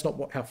 That's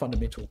not how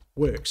fundamental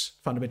works.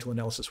 Fundamental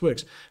analysis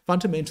works.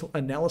 Fundamental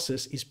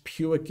analysis is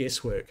pure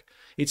guesswork.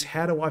 It's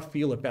how do I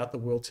feel about the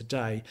world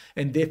today,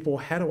 and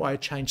therefore how do I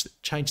change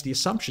the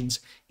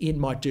assumptions in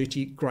my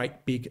dirty,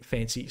 great, big,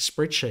 fancy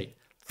spreadsheet.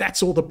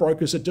 That's all the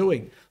brokers are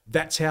doing.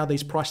 That's how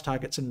these price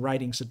targets and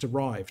ratings are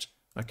derived.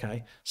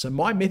 Okay, so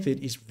my method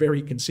is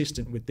very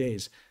consistent with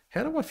theirs.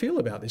 How do I feel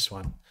about this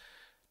one?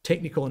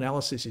 Technical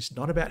analysis is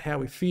not about how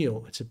we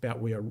feel. It's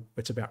about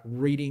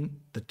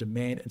reading the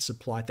demand and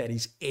supply that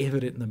is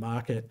evident in the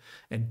market,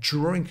 and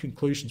drawing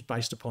conclusions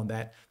based upon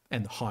that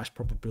and the highest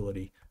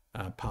probability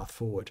path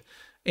forward.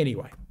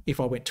 Anyway, if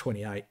I went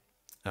 28,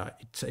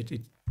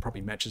 it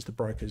probably matches the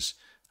brokers,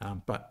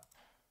 but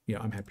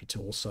I'm happy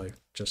to also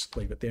just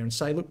leave it there and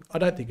say, look, I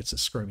don't think it's a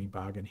screaming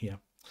bargain here.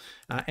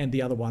 And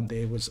the other one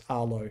there was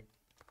Arlo,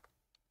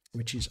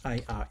 which is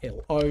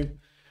ARLO.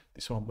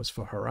 This one was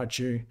for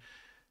Haraju.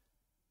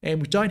 And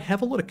we don't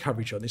have a lot of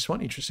coverage on this one,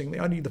 interestingly.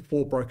 Only the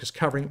 4 brokers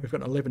covering it. We've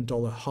got an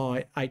 $11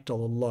 high,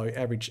 $8 low,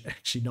 average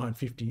actually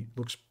 $9.50.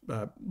 Looks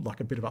like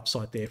a bit of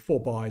upside there. 4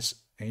 buys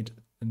and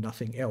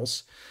nothing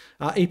else.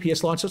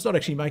 EPS line, so it's not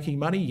actually making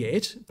money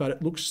yet, but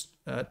it looks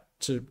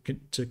to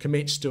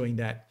commence doing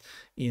that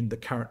in the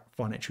current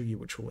financial year,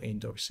 which will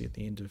end obviously at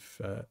the end of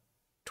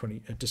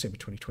December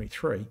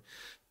 2023.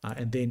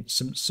 And then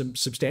some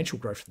substantial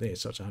growth from there,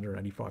 so it's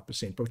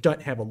 185%. But we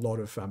don't have a lot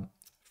of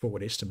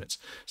forward estimates.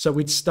 So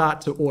we'd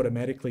start to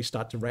automatically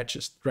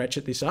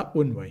ratchet this up,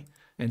 wouldn't we?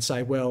 And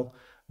say, well,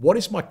 what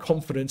is my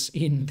confidence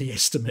in the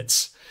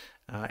estimates?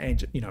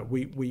 And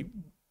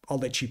I'll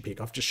let you pick.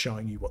 I've just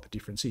shown you what the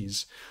difference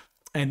is.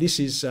 And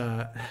this is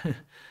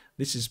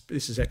this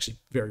is actually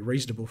very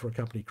reasonable for a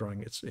company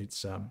growing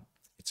its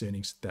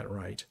earnings at that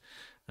rate.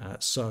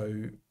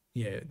 So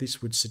yeah,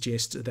 this would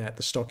suggest that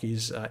the stock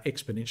is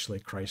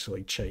exponentially,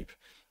 crazily cheap.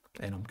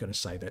 And I'm going to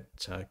say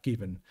that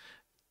given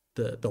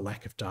the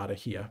lack of data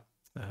here,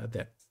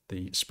 that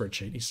the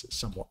spreadsheet is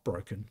somewhat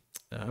broken.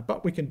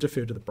 But we can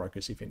defer to the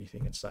brokers, if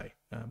anything, and say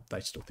they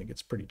still think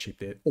it's pretty cheap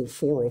there, all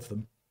 4 of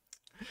them.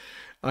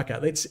 Okay,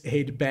 let's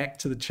head back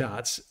to the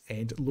charts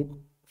and look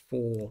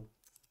for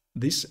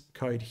this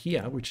code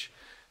here, which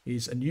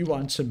is a new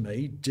one to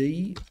me,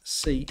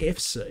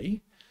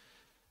 DCFC.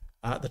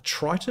 The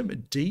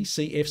Triton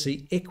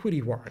DCFC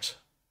equity warrant.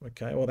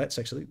 Okay, well, that's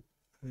actually,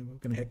 we're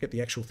going to get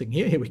the actual thing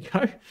here. Here we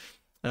go.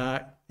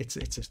 It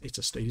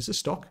is a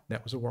stock.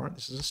 That was a warrant.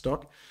 This is a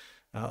stock.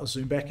 I'll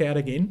zoom back out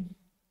again.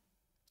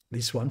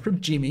 This one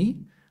from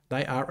Jimmy.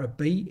 They are a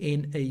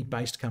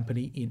BNE-based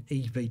company in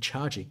EV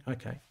charging.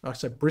 Okay,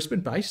 so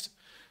Brisbane-based.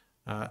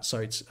 So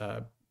it's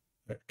a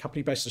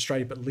company based in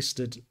Australia, but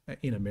listed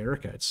in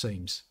America, it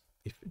seems,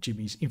 if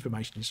Jimmy's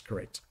information is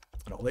correct.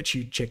 And I'll let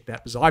you check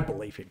that because I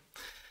believe him.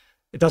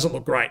 It doesn't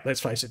look great, let's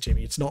face it,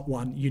 Jimmy. It's not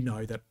one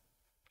that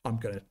I'm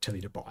going to tell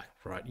you to buy,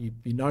 right? You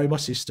know my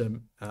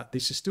system.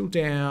 This is still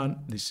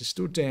down. This is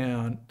still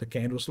down. The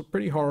candles look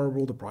pretty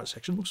horrible. The price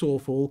action looks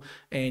awful.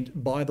 And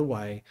by the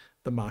way,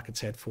 the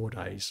market's had 4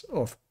 days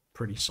of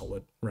pretty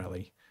solid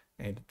rally,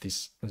 and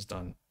this has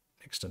done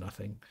next to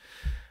nothing.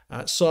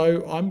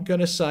 So I'm going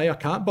to say I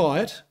can't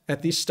buy it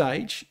at this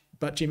stage.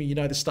 But Jimmy, you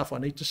know the stuff I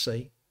need to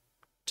see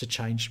to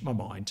change my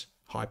mind.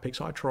 High peaks,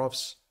 high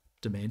troughs,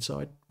 demand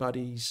side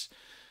buddies,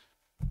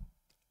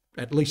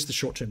 at least the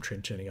short-term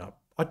trend turning up.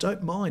 I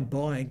don't mind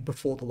buying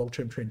before the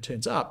long-term trend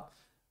turns up.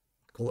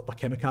 I call it my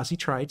kamikaze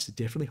trades.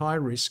 They're definitely higher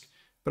risk,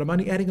 but I'm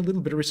only adding a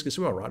little bit of risk as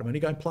well, right? I'm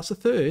only going plus a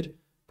third,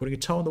 putting a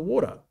toe in the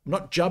water. I'm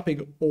not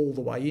jumping all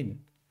the way in.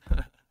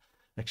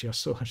 Actually,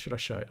 should I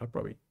show it?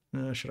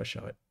 Should I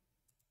show it?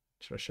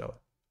 Should I show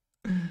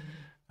it?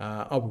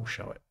 I will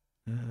show it.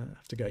 I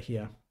have to go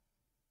here.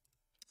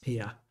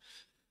 Here.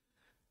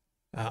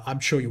 I'm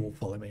sure you will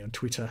follow me on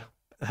Twitter.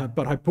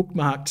 But I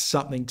bookmarked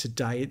something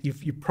today.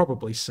 You've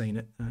probably seen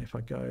it. If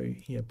I go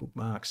here,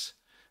 bookmarks,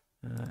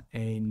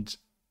 and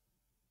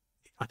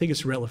I think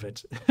it's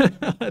relevant.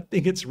 I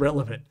think it's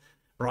relevant,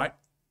 right?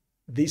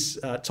 This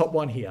top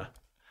one here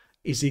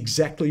is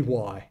exactly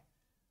why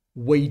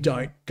we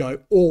don't go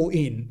all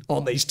in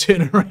on these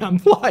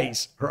turnaround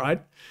plays,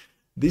 right?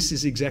 This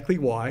is exactly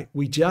why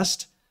we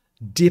just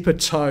dip a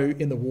toe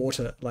in the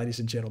water, ladies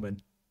and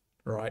gentlemen,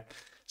 right?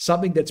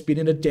 Something that's been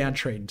in a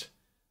downtrend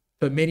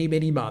for many,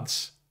 many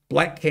months,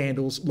 black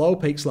candles, lower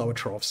peaks, lower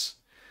troughs.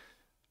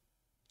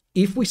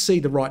 If we see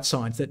the right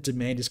signs that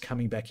demand is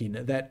coming back in,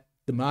 that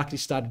the market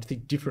is starting to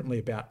think differently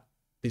about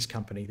this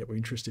company that we're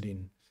interested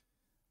in,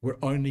 we're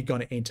only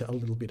going to enter a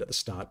little bit at the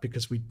start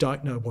because we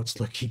don't know what's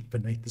lurking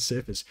beneath the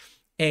surface.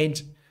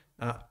 And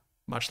I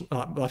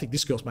think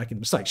this girl's making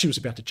the mistake. She was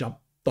about to jump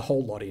the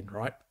whole lot in,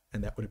 right?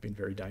 And that would have been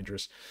very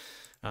dangerous.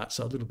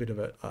 So a little bit of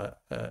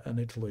an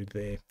interlude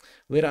there.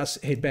 Let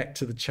us head back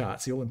to the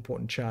charts, the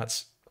all-important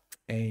charts,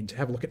 and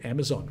have a look at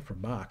Amazon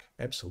from Mark.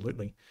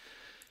 Absolutely.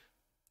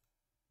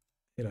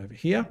 Head over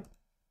here,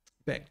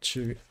 back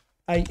to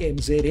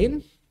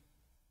AMZN.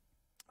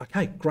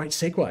 Okay, great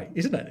segue,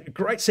 isn't it? A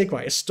great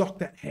segue. A stock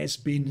that has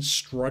been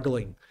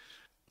struggling,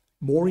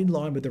 more in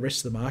line with the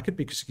rest of the market,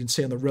 because you can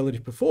see on the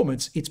relative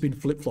performance, it's been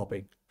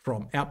flip-flopping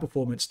from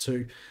outperformance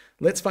to,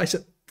 let's face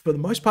it, for the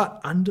most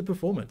part,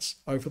 underperformance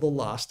over the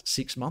last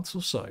 6 months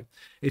or so.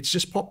 It's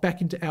just popped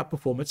back into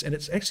outperformance, and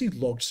it's actually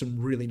logged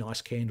some really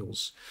nice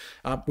candles.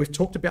 We've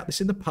talked about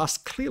this in the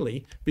past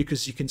clearly,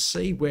 because you can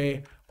see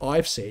where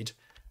I've said,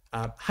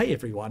 hey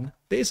everyone,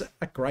 there's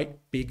a great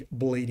big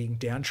bleeding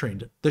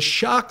downtrend. The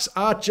sharks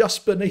are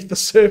just beneath the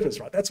surface,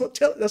 right? That's what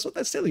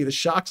that's telling you. The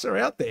sharks are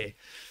out there.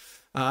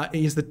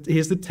 Here's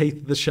the teeth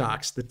of the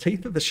sharks. The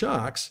teeth of the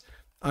sharks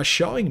are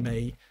showing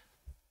me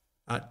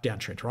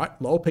downtrend,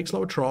 right? Lower peaks,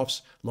 lower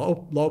troughs,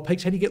 lower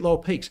peaks. How do you get lower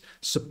peaks?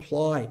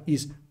 Supply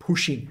is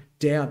pushing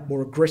down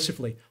more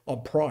aggressively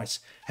on price.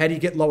 How do you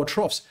get lower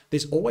troughs?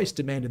 There's always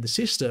demand in the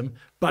system,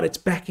 but it's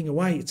backing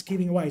away. It's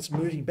giving away. It's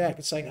moving back.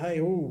 It's saying,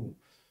 hey, oh,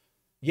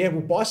 yeah,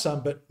 we'll buy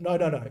some, but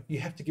no. You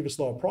have to give us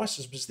lower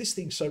prices because this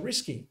thing's so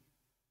risky,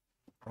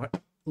 right?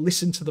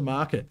 Listen to the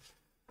market.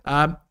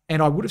 And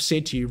I would have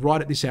said to you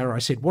right at this hour, I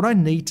said, what I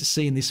need to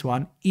see in this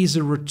one is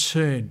a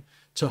return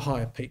to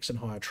higher peaks and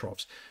higher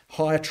troughs.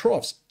 Higher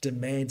troughs,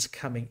 demand's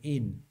coming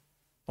in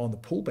on the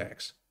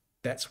pullbacks.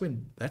 That's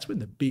when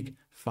the big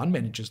fund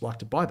managers like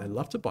to buy. They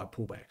love to buy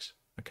pullbacks,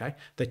 okay?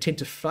 They tend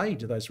to fade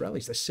to those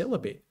rallies. They sell a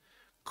bit,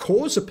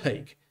 cause a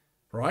peak,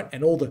 right?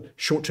 And all the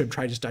short-term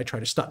traders, day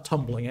traders start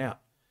tumbling out.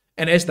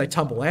 And as they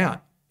tumble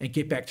out and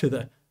get back to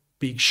the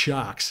big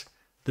sharks,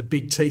 the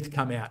big teeth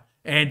come out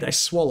and they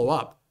swallow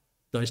up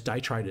those day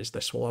traders.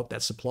 They swallow up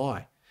that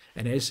supply.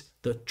 And as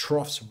the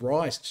troughs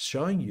rise, it's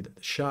showing you that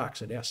the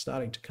sharks are now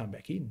starting to come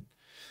back in.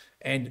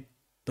 And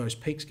those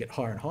peaks get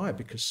higher and higher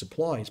because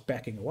supply is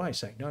backing away,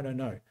 saying,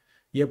 no.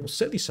 Yeah, we'll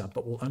sell you some,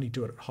 but we'll only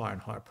do it at higher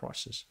and higher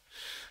prices.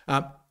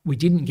 We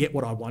didn't get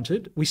what I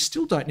wanted. We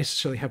still don't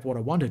necessarily have what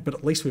I wanted, but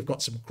at least we've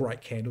got some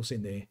great candles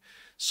in there.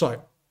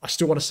 So I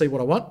still want to see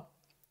what I want.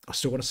 I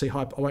still want to see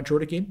high. I won't draw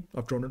it again.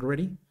 I've drawn it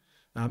already.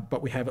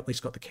 But we have at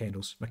least got the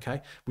candles,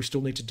 okay? We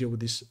still need to deal with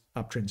this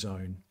uptrend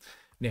zone.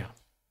 Now,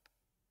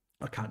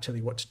 I can't tell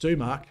you what to do,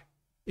 Mark.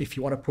 If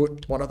you want to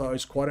put one of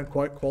those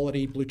quote-unquote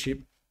quality blue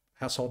chip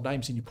household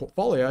names in your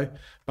portfolio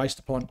based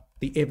upon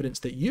the evidence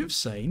that you've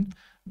seen,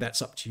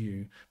 that's up to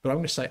you. But I'm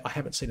going to say I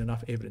haven't seen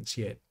enough evidence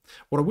yet.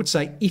 What I would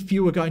say, if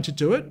you were going to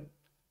do it,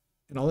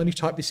 and I'll only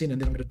type this in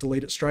and then I'm going to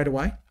delete it straight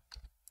away,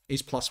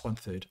 is plus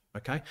 1/3,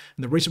 okay?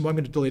 And the reason why I'm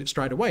going to delete it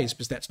straight away is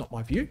because that's not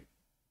my view.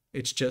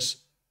 It's just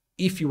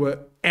if you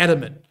were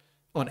adamant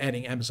on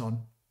adding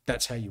Amazon,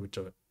 that's how you would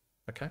do it,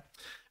 okay?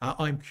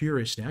 I'm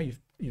curious now.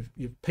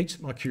 You've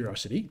piqued my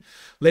curiosity.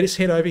 Let us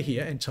head over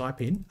here and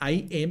type in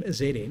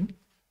AMZN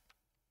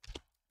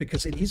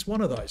because it is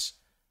one of those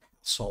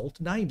sold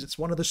names. It's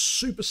one of the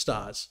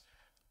superstars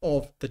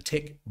of the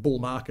tech bull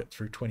market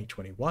through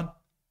 2021 or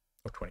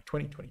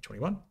 2020,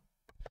 2021.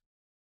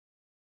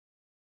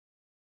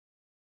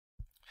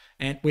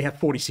 And we have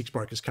 46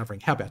 brokers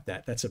covering. How about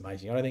that? That's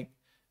amazing. I don't think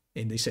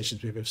in these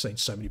sessions we've ever seen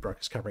so many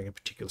brokers covering a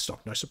particular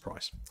stock. No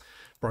surprise.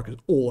 Brokers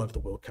all over the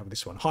world cover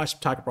this one.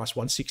 Highest target price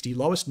 160,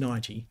 lowest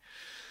 90,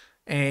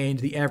 and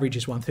the average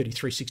is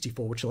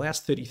 133.64, which allows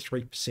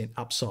 33%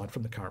 upside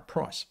from the current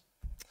price.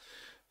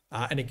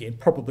 And again,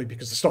 probably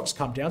because the stock's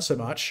come down so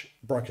much,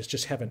 brokers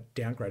just haven't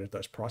downgraded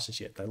those prices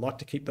yet. They like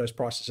to keep those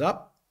prices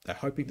up. They're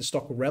hoping the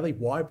stock will rally.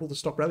 Why will the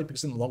stock rally?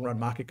 Because in the long run,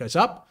 market goes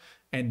up,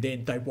 and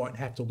then they won't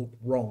have to look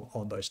wrong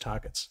on those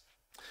targets.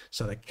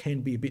 So they can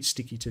be a bit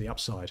sticky to the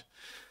upside.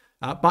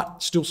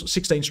 But still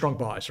 16 strong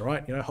buys,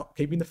 right? You know,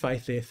 keeping the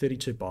faith there,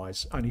 32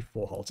 buys, only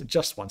 4 holds, and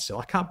just 1 sell.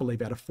 I can't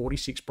believe out of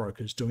 46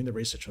 brokers doing the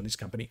research on this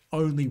company,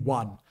 only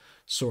 1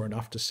 saw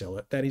enough to sell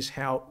it. That is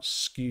how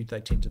skewed they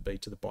tend to be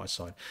to the buy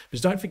side.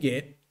 Because don't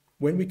forget,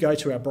 when we go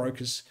to our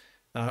brokers,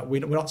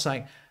 we're not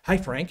saying, hey,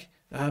 Frank,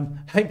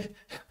 hey,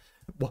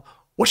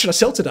 what should I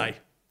sell today?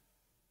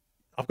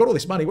 I've got all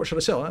this money, what should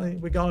I sell?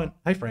 We're going,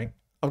 hey, Frank,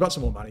 I've got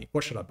some more money,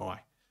 what should I buy?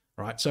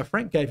 Right? So if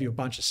Frank gave you a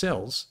bunch of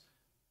sells,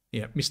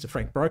 yeah, Mr.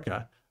 Frank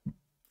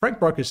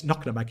Broker's not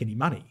going to make any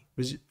money.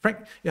 Because Frank,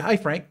 yeah, hey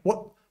Frank,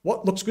 what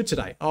looks good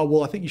today? Oh,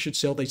 well, I think you should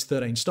sell these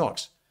 13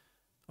 stocks.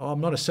 Oh,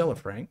 I'm not a seller,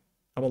 Frank.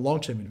 I'm a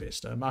long-term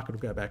investor. Market will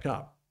go back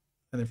up.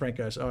 And then Frank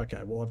goes, oh,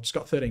 okay, well, I've just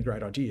got 13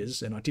 great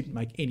ideas and I didn't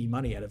make any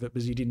money out of it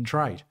because you didn't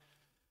trade.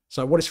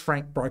 So what is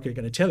Frank Broker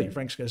going to tell you?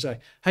 Frank's going to say,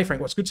 hey,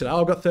 Frank, what's good today?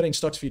 Oh, I've got 13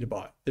 stocks for you to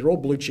buy. They're all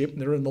blue chip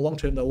and they're in the long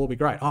term. They'll all be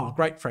great. Oh,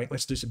 great, Frank,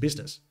 let's do some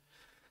business.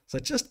 So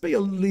just be a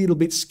little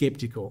bit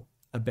skeptical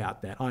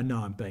about that. I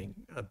know I'm being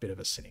a bit of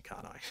a cynic,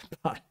 aren't I?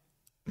 But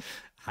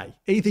hey,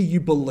 either you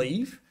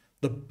believe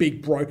the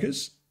big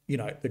brokers, you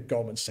know, the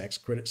Goldman Sachs,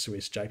 Credit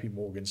Suisse, JP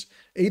Morgans,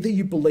 either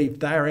you believe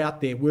they're out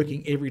there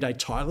working every day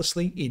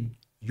tirelessly in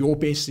your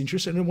best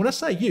interest. And when I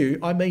say you,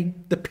 I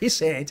mean the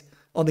pissant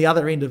on the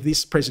other end of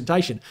this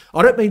presentation.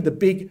 I don't mean the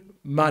big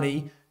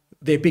money,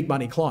 their big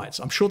money clients.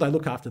 I'm sure they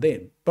look after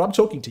them, but I'm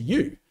talking to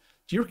you.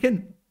 Do you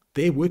reckon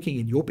they're working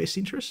in your best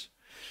interest?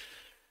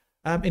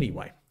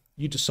 Anyway,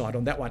 you decide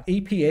on that one.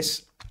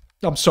 EPS,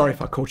 I'm sorry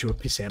if I called you a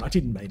pissant. I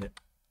didn't mean it.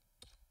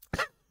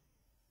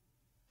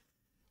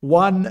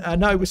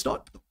 No, it's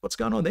not. What's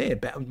going on there?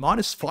 About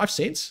minus 5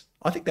 cents.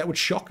 I think that would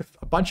shock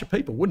a bunch of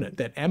people, wouldn't it?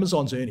 That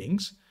Amazon's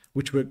earnings,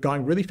 which were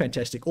going really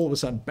fantastic, all of a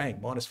sudden, bang,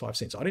 minus 5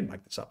 cents. I didn't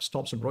make this up. It's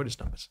Thomson Reuters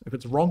numbers. If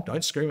it's wrong,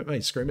 don't scream at me.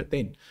 Scream at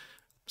them.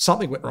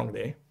 Something went wrong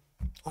there.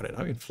 I don't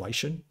know,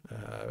 inflation,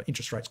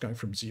 interest rates going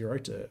from 0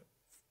 to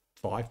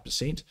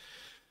 5%.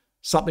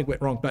 Something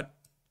went wrong, but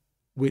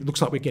it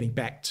looks like we're getting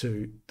back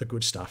to the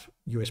good stuff.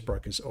 US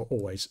brokers are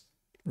always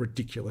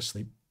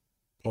ridiculously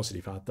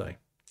positive, aren't they?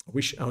 I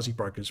wish Aussie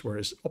brokers were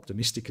as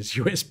optimistic as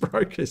US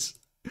brokers.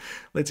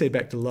 Let's head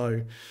back to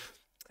low.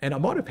 And I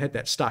might have had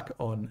that stuck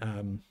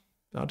on,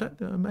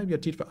 maybe I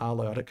did for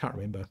Arlo, I can't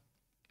remember.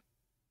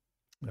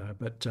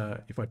 But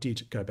if I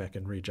did, go back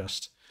and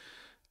readjust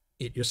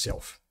it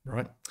yourself,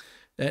 right?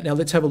 Now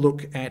let's have a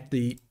look at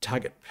the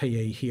target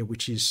PE here,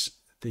 which is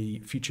the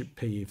future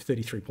PE of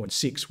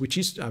 33.6, which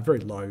is very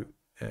low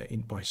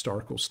by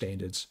historical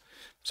standards.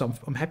 So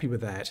I'm happy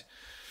with that.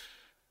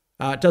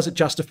 Does it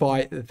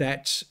justify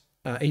that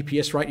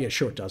EPS rate? Yeah,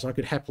 sure it does. I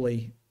could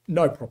happily,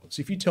 no problems.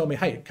 If you tell me,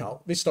 hey,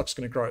 Carl, this stock's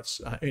going to grow its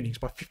earnings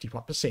by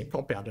 51%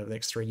 compound over the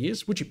next 3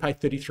 years, would you pay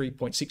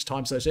 33.6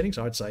 times those earnings?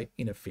 I'd say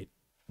in a fit.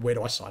 Where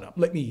do I sign up?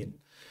 Let me in.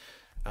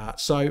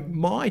 So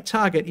my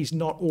target is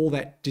not all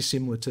that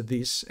dissimilar to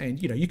this.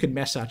 And, you know, you can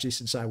massage this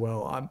and say,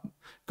 well, I'm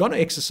going to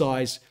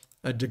exercise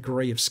a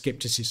degree of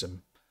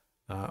skepticism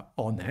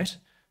on that.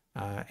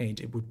 And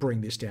it would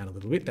bring this down a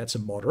little bit. That's a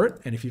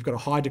moderate. And if you've got a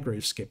high degree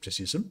of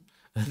skepticism,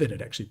 then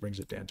it actually brings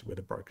it down to where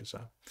the brokers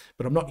are.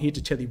 But I'm not here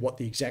to tell you what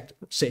the exact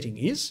setting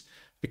is,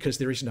 because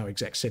there is no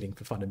exact setting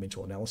for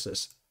fundamental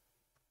analysis.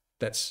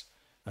 That's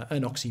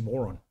an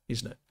oxymoron,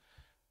 isn't it?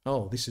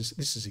 Oh, this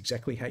is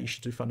exactly how you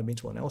should do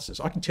fundamental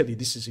analysis. I can tell you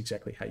this is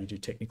exactly how you do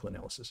technical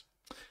analysis.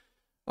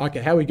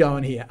 Okay, how are we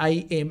going here?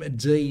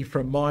 AMD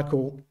from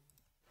Michael.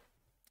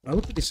 I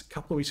looked at this a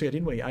couple of weeks ago,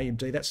 didn't we?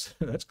 AMD,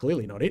 that's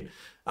clearly not it.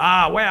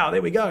 Wow,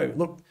 there we go.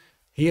 Look,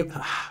 here,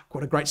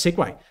 what a great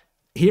segue.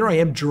 Here I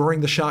am drawing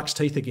the shark's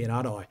teeth again,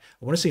 aren't I? I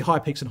want to see high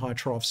peaks and high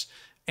troughs,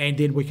 and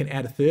then we can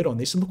add a third on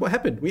this. And look what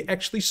happened. We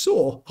actually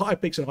saw high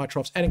peaks and high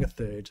troughs, adding a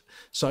third.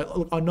 So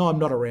look, I know I'm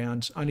not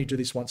around. I only do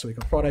this once a week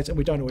on Fridays, and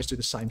we don't always do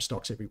the same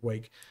stocks every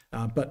week.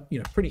 But, you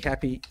know, pretty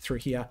happy through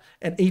here,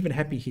 and even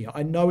happy here.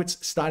 I know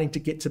it's starting to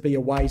get to be a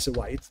ways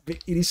away.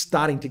 It is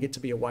starting to get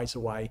to be a ways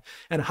away,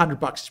 and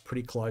 $100 is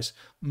pretty close.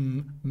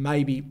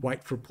 Maybe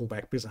wait for a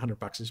pullback, because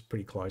 $100 is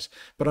pretty close.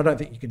 But I don't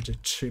think you can do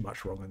too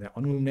much wrong on that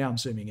one. Well, now I'm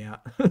zooming out.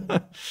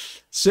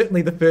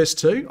 Certainly the first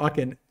two I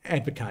can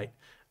advocate.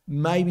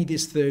 Maybe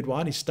this third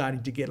one is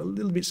starting to get a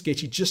little bit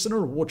sketchy just on a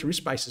reward to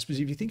risk basis. Because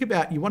if you think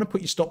about, you want to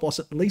put your stop loss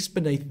at least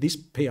beneath this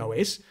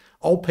POS.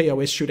 Old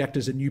POS should act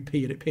as a new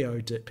POD.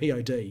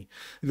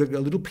 A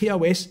little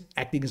POS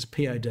acting as a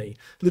POD.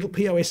 Little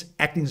POS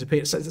acting as a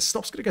POD. So the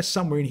stop's going to go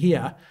somewhere in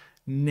here.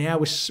 Now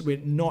we're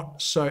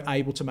not so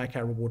able to make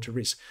our reward to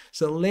risk.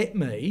 So let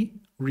me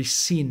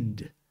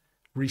rescind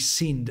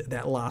rescind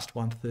that last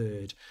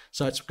 1/3.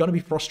 So it's going to be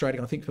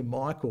frustrating, I think, for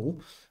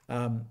Michael,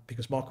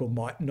 because Michael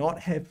might not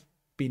have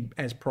been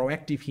as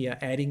proactive here,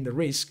 adding the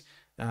risk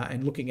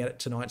and looking at it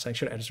tonight and saying,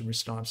 should I add some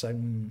risk tonight? I'm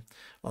saying,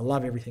 I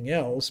love everything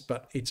else,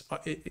 but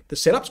the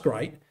setup's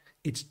great.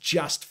 It's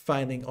just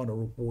failing on a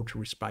reward to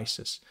risk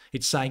basis.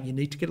 It's saying you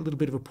need to get a little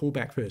bit of a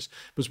pullback first.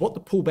 Because what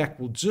the pullback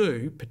will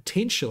do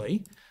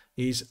potentially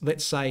is,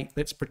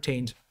 let's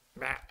pretend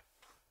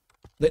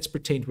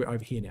we're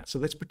over here now. So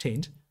let's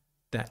pretend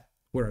that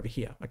we're over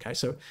here. Okay,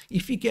 so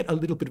if you get a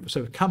little bit of,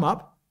 so we come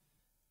up,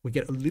 we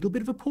get a little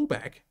bit of a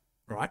pullback,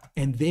 right?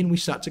 And then we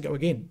start to go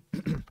again.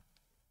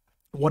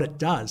 What it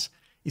does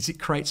is it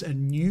creates a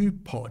new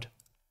pod,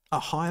 a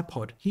higher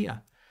pod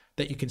here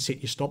that you can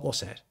set your stop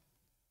loss at.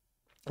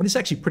 And it's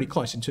actually pretty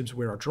close in terms of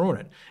where I've drawn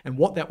it. And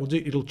what that will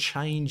do, it'll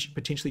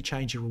potentially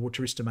change your reward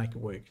to risk to make it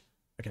work.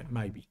 Okay,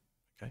 maybe.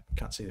 Okay,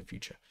 can't see the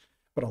future.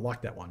 But I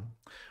like that one.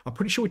 I'm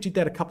pretty sure we did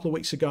that a couple of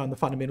weeks ago on the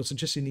fundamentals, and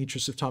just in the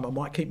interest of time, I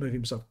might keep moving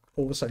because I've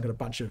all of a sudden got a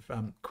bunch of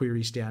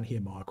queries down here,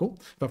 Michael.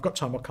 If I've got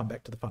time, I'll come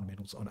back to the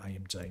fundamentals on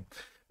AMD.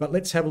 But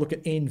let's have a look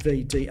at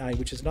NVDA,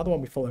 which is another one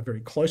we follow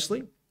very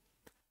closely.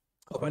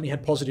 I've only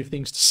had positive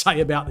things to say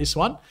about this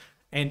one,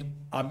 and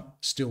I'm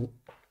still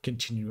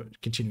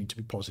continuing to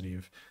be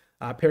positive.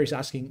 Perry's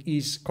asking,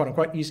 quote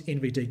unquote, is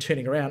NVD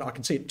turning around? I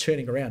can see it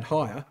turning around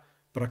higher,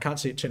 but I can't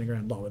see it turning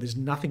around lower. There's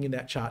nothing in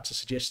that chart to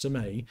suggest to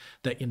me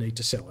that you need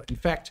to sell it. In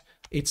fact,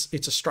 it's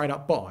a straight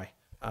up buy.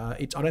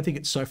 I don't think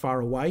it's so far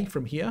away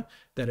from here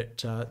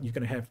that you're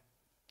going to have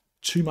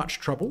too much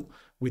trouble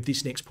with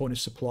this next point of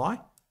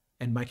supply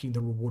and making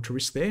the reward to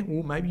risk there.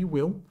 Or maybe you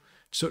will.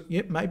 So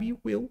yeah, maybe you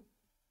will.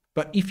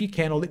 But if you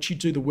can, I'll let you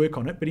do the work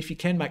on it. But if you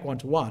can make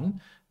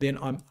 1-to-1, then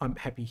I'm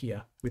happy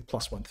here with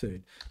plus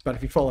 1/3. But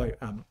if you follow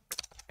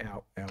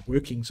our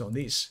workings on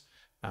this,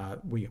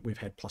 we've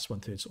had plus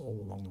 1/3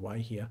 all along the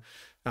way here.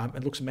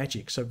 It looks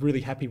magic. So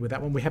really happy with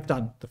that one. We have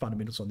done the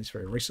fundamentals on this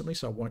very recently,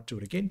 so I won't do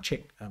it again.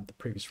 Check the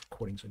previous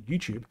recordings on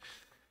YouTube.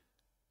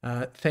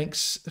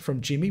 Thanks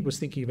from Jimmy. Was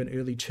thinking of an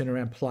early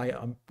turnaround play.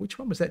 Which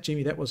one was that,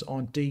 Jimmy? That was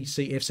on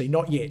DCFC.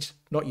 Not yet.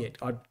 Not yet.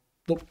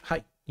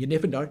 Hey, you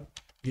never know.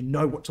 You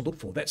know what to look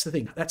for. That's the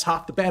thing. That's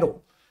half the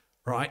battle,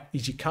 right?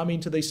 Is you come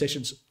into these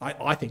sessions,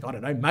 I think, I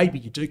don't know, maybe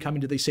you do come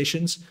into these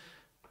sessions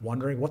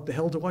wondering, what the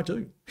hell do I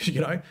do?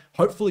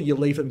 Hopefully you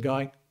leave them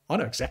going, I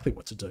know exactly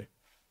what to do.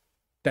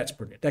 That's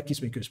brilliant. That gives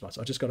me goosebumps.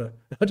 I just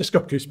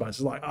got goosebumps.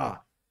 It's like,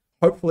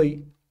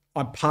 hopefully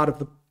I'm part of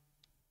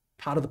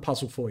the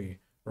puzzle for you,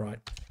 right?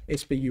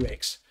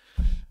 SBUX.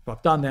 If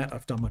I've done that,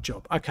 I've done my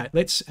job. Okay,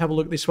 let's have a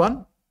look at this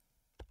one.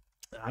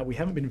 We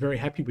haven't been very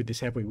happy with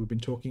this, have we? We've been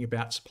talking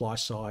about supply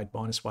side,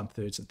 minus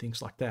 1/3 and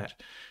things like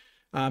that.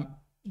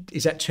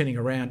 Is that turning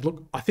around?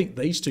 Look, I think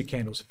these two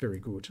candles are very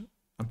good.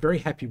 I'm very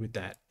happy with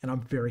that, and I'm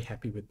very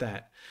happy with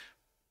that.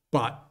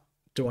 But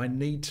do I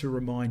need to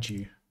remind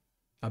you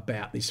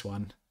about this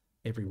one,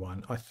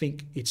 everyone? I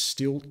think it's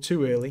still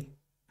too early,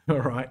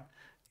 all right?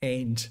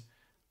 And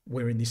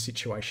we're in this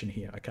situation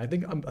here, okay? I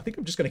think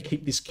I'm just going to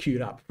keep this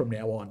queued up from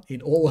now on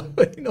in all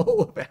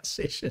of our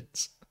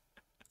sessions.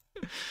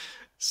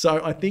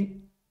 So I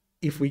think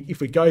if we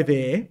go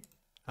there,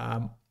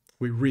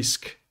 we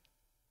risk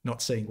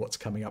not seeing what's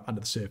coming up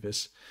under the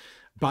surface.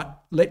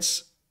 But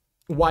let's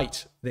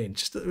wait then.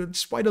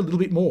 Just wait a little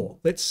bit more.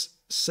 Let's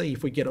see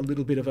if we get a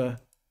little bit of a,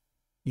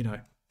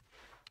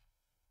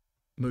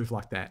 move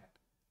like that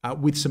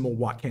with some more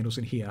white candles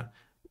in here,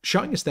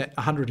 showing us that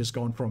 100 has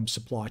gone from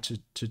supply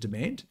to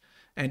demand.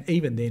 And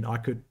even then, I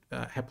could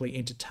happily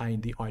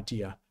entertain the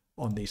idea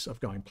on this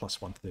of going plus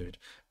 1/3.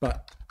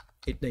 But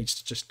it needs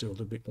to just do a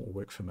little bit more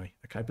work for me,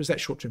 okay? Because that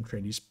short-term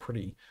trend is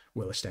pretty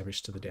well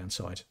established to the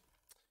downside.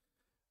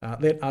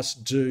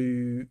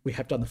 We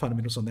have done the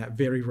fundamentals on that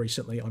very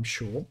recently, I'm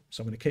sure.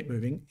 So I'm going to keep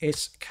moving.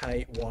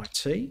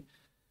 SKYT.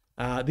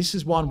 This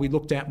is one we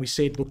looked at and we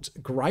said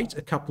looked great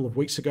a couple of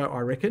weeks ago,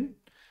 I reckon.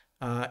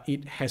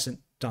 It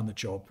hasn't done the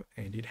job,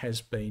 and it has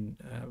been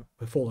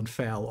fallen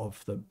foul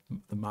of the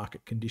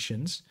market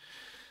conditions.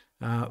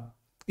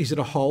 Is it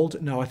a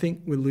hold? No, I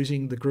think we're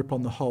losing the grip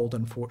on the hold,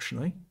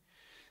 unfortunately.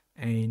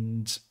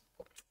 And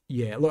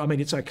yeah, look, I mean,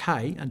 it's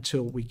okay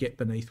until we get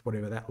beneath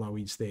whatever that low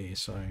is there.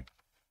 So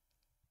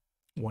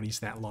what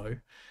is that low?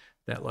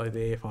 That low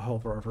there, if I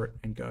hover over it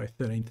and go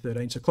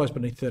 13.13, so close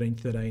beneath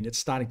 13.13, it's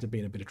starting to be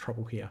in a bit of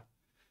trouble here.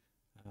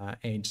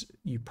 And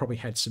you probably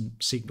had some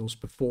signals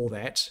before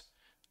that,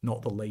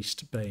 not the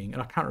least being,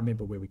 and I can't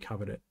remember where we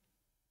covered it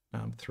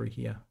through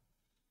here.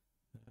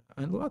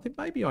 And look, I think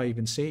maybe I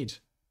even said,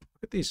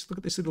 look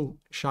at this little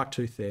shark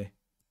tooth there.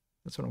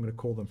 That's what I'm going to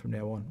call them from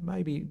now on.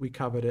 Maybe we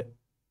covered it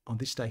on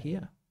this day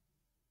here.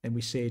 And we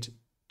said,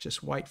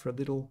 just wait for a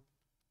little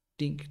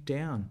dink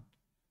down.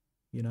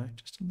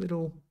 Just a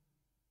little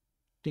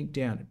dink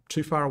down.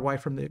 Too far away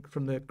from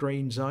the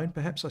green zone,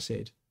 perhaps I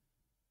said.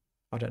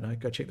 I don't know.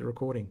 Go check the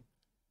recording.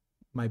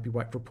 Maybe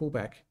wait for a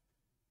pullback.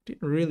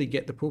 Didn't really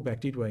get the pullback,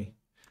 did we?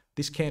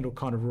 This candle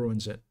kind of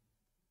ruins it.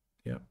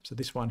 Yeah. So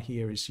this one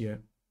here is your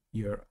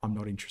I'm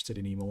not interested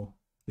anymore.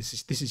 This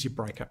is your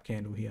breakup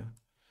candle here.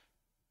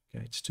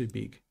 Okay, it's too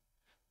big.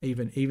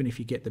 Even if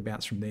you get the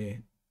bounce from there,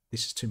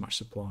 this is too much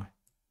supply.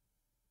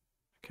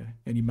 Okay,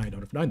 and you may not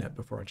have known that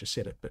before I just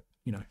said it, but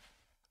you know,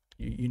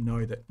 you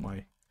know that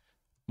my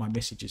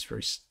message is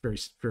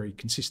very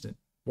consistent.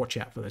 Watch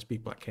out for those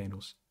big black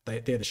candles. They're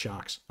the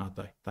sharks, aren't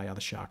they? They are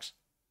the sharks.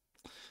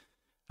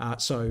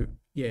 So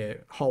yeah,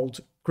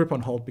 grip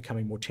on hold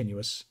becoming more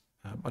tenuous.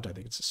 I don't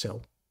think it's a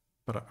sell,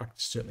 but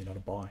it's certainly not a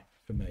buy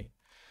for me.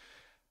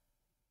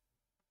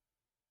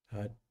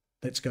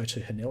 Let's go to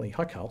Hanelli.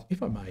 Hi, Carl.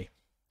 If I may,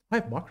 I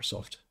have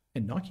Microsoft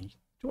and Nike.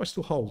 Do I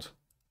still hold?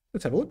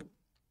 Let's have a look.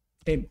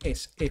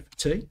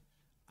 MSFT.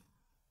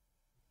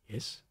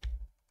 Yes.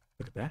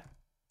 Look at that.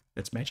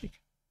 That's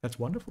magic. That's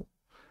wonderful.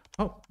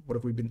 Oh, what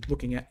have we been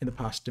looking at in the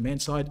past?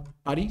 Demand side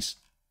buddies.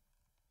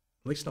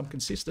 At least I'm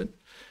consistent.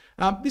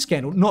 This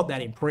candle, not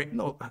that impressive.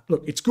 No,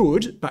 look, it's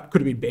good, but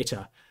could have been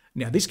better.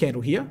 Now, this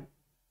candle here,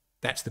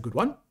 that's the good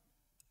one.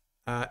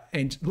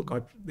 And look,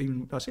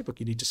 I said, look,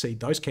 you need to see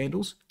those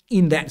candles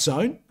in that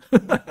zone.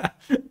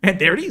 And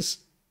there it is.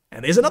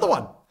 And there's another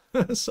one.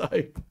 So,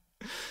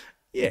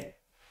 yeah.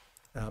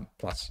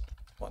 Plus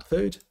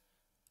 1/3,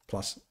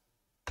 plus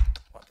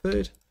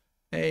 1/3.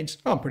 And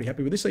I'm pretty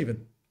happy with this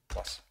even.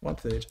 Plus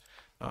 1/3.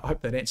 I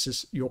hope that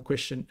answers your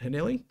question,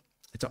 Hanelli.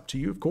 It's up to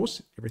you, of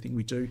course. Everything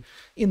we do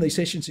in these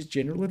sessions is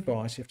general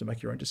advice. You have to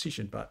make your own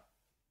decision, but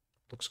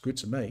looks good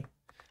to me.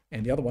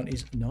 And the other one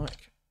is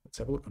Nike. Let's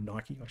have a look on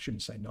Nike. I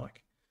shouldn't say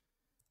Nike.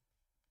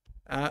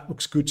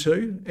 Looks good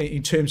too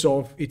in terms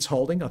of its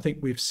holding. I think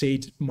we've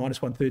said minus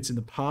 1/3 in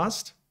the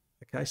past.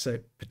 Okay, so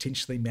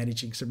potentially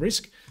managing some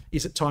risk.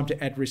 Is it time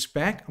to add risk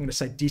back? I'm going to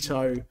say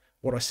ditto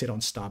what I said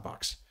on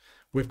Starbucks.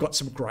 We've got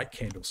some great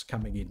candles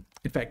coming in.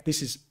 In fact,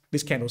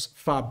 this candle's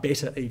far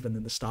better even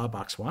than the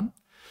Starbucks one.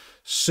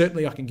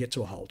 Certainly I can get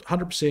to a hold.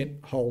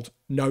 100% hold,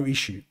 no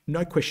issue.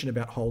 No question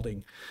about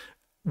holding.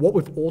 What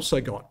we've also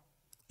got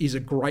is a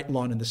great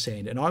line in the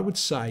sand. And I would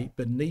say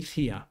beneath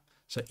here,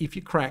 so if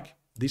you crack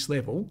this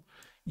level,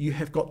 you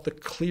have got the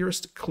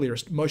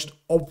clearest, most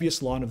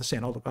obvious line of the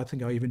sand. I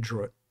think I even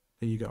drew it.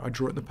 There you go. I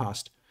drew it in the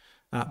past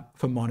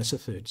for minus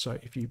 1/3. So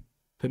if you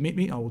permit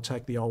me, I will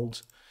take the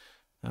old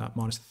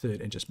minus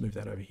 1/3 and just move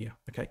that over here.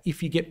 Okay.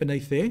 If you get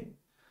beneath there,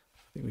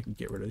 I think we can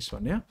get rid of this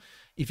one now.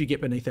 If you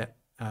get beneath that,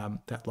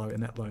 that low,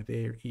 and that low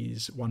there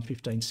is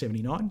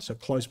 115.79. So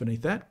close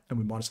beneath that and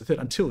we're minus 1/3.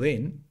 Until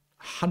then,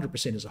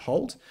 100% is a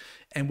hold.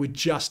 And we're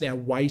just now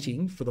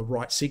waiting for the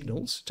right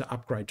signals to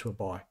upgrade to a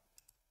buy.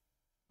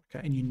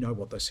 Okay. And you know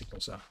what those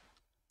signals are.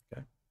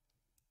 Okay.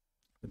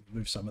 Let me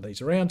move some of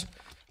these around.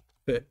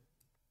 But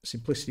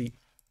simplicity,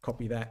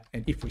 copy that.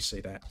 And if we see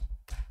that,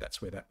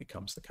 that's where that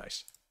becomes the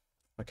case.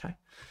 Okay.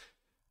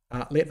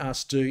 Let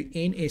us do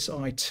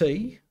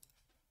NSIT.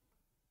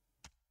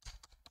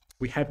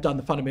 We have done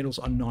the fundamentals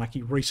on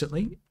Nike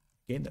recently.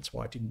 Again, that's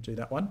why I didn't do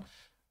that one.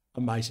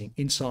 Amazing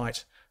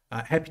insight.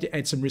 Happy to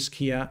add some risk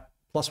here.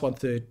 Plus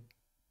 1/3.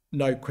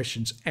 No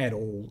questions at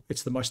all.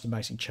 It's the most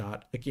amazing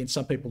chart. Again,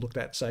 some people look at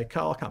that and say,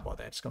 Carl, I can't buy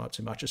that. It's gone up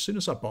too much. As soon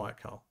as I buy it,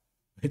 Carl,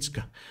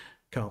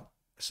 Carl,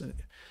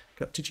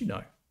 did you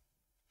know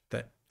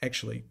that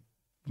actually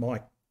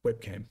my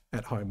webcam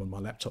at home on my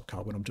laptop,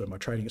 Carl, when I'm doing my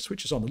trading, it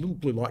switches on, the little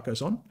blue light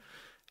goes on,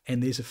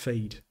 and there's a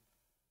feed.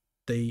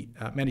 The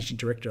managing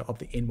director of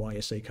the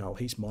NYSE, Carl,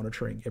 he's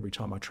monitoring every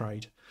time I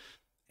trade.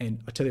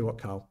 And I tell you what,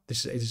 Carl,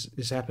 this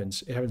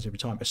happens. It happens every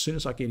time. As soon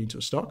as I get into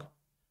a stock,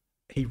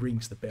 he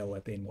rings the bell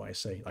at the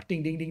NYSE, like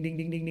ding, ding, ding, ding,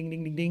 ding, ding, ding,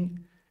 ding, ding,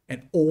 ding.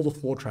 And all the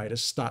floor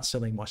traders start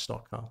selling my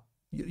stock, Carl.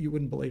 You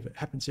wouldn't believe it. It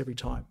happens every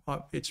time.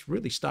 It's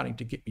really starting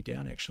to get me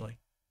down, actually.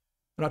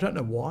 And I don't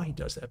know why he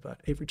does that,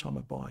 but every time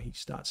I buy, he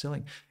starts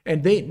selling.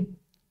 And then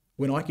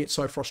when I get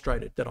so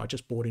frustrated that I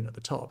just bought in at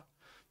the top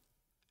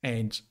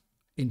and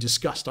in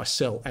disgust I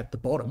sell at the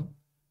bottom,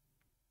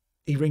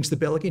 he rings the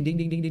bell again, ding,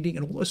 ding, ding, ding, ding,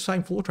 and all those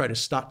same floor traders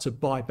start to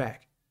buy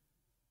back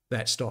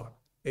that stock.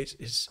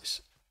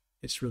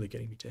 It's really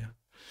getting me down.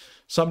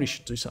 Somebody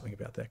should do something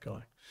about that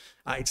guy.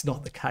 It's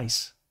not the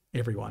case,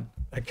 everyone,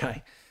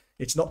 okay?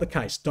 It's not the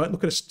case. Don't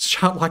look at a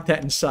chart like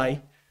that and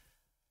say,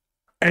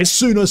 as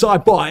soon as I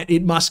buy it,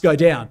 it must go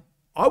down.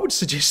 I would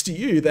suggest to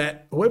you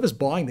that whoever's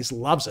buying this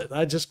loves it.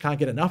 They just can't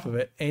get enough of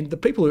it. And the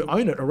people who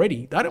own it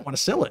already, they don't want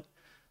to sell it.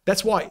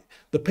 That's why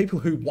the people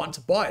who want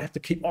to buy it have to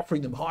keep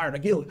offering them higher and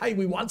again. Hey,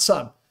 we want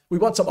some. We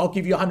want some. I'll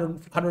give you 100,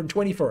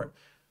 120 for it.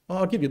 Oh,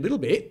 I'll give you a little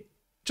bit.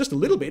 Just a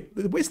little bit.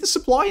 Where's the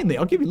supply in there?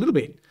 I'll give you a little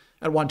bit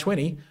at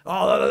 120.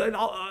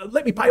 Oh,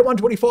 let me pay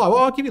 125. Oh,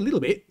 I'll give you a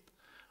little bit.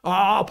 Oh,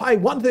 I'll pay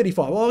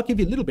 135. Oh, I'll give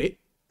you a little bit.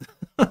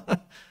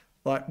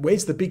 Like,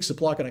 where's the big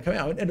supply going to come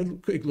out?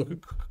 And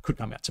it could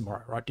come out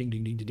tomorrow, right? Ding,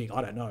 ding, ding, ding, ding.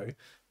 I don't know.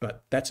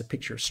 But that's a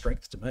picture of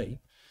strength to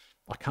me.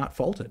 I can't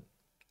fault it.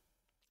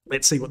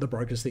 Let's see what the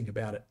brokers think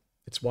about it.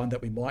 It's one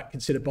that we might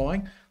consider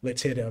buying.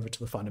 Let's head over to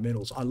the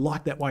fundamentals. I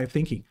like that way of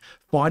thinking.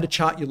 Find a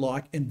chart you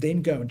like and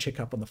then go and check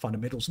up on the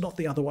fundamentals, not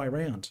the other way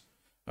around.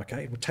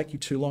 Okay, it will take you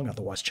too long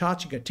otherwise.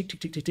 Charts, you go tick, tick,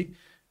 tick, tick, tick.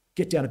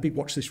 Get down a big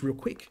watch this real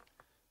quick,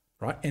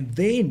 right? And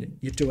then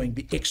you're doing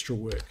the extra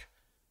work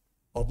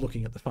of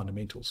looking at the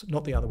fundamentals,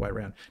 not the other way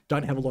around.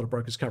 Don't have a lot of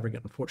brokers covering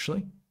it,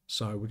 unfortunately.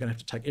 So we're going to have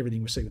to take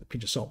everything we see with a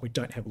pinch of salt. We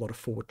don't have a lot of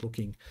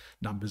forward-looking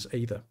numbers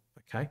either.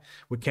 Okay,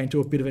 we can do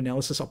a bit of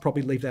analysis. I'll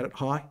probably leave that at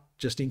high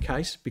just in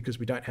case, because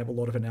we don't have a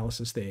lot of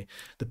analysis there.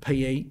 The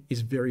PE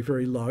is very,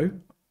 very low.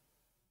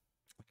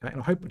 Okay, and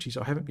I hope, geez,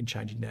 I haven't been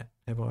changing that,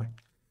 have I?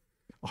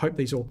 I hope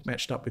these all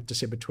matched up with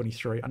December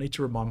 23. I need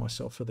to remind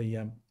myself for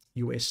the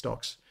US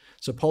stocks.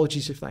 So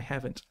apologies if they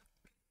haven't.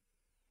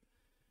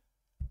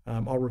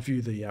 I'll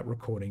review the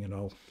recording and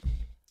I'll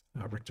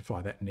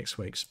rectify that next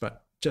week's.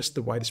 But just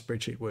the way the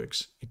spreadsheet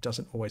works, it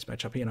doesn't always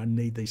match up here, and I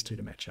need these two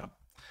to match up.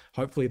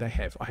 Hopefully they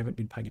have. I haven't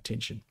been paying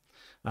attention.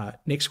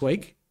 Next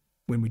week,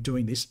 when we're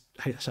doing this,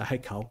 hey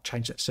Carl,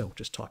 change that cell.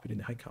 Just type it in.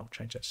 Hey Carl,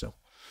 change that cell.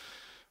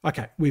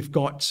 Okay, we've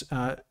got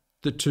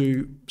the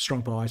two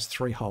strong buys,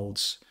 3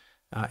 holds,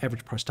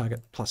 average price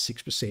target plus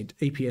 6%.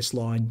 EPS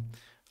line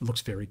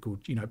looks very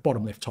good. You know,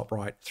 bottom left, top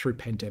right, through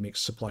pandemics,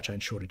 supply chain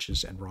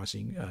shortages, and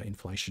rising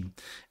inflation,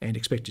 and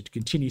expected to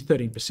continue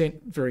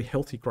 13%. Very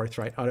healthy growth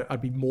rate.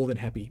 I'd be more than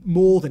happy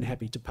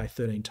to pay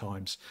 13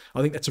 times.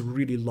 I think that's a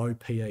really low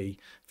PE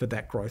for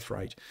that growth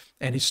rate,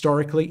 and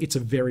historically, it's a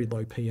very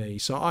low PE.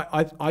 So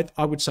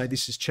I would say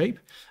this is cheap.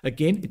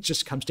 Again, it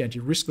just comes down to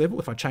your risk level.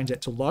 If I change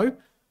that to low,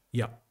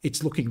 yeah,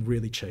 it's looking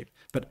really cheap.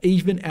 But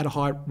even at a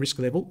high risk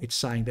level, it's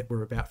saying that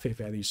we're about fair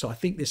value. So I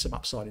think there's some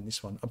upside in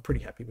this one. I'm pretty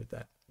happy with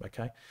that.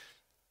 Okay.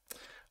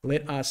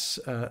 Let us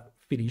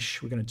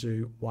finish. We're going to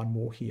do one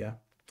more here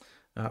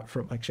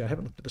from, actually, I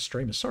haven't looked at the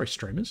streamers. Sorry,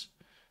 streamers.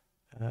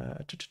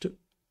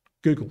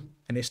 Google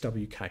and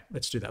SWK.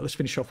 Let's do that. Let's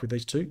finish off with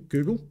these two.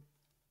 Google,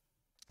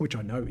 which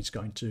I know is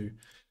going to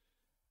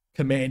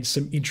command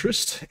some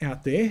interest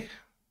out there.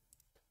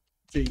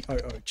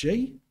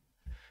 GOOG.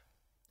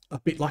 A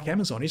bit like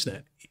Amazon, isn't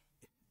it?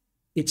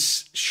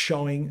 It's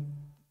showing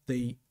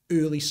the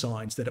early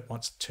signs that it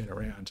wants to turn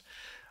around.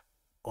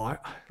 I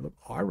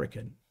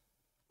reckon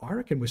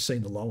we've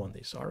seen the low on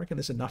this. I reckon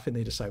there's enough in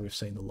there to say we've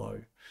seen the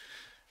low.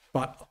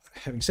 But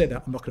having said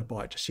that, I'm not going to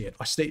buy it just yet.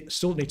 I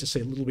still need to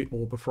see a little bit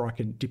more before I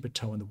can dip a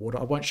toe in the water.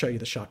 I won't show you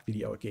the shark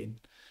video again,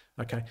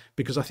 okay?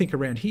 Because I think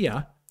around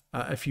here,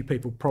 a few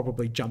people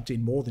probably jumped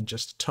in more than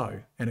just a toe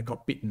and it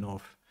got bitten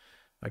off.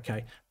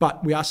 Okay,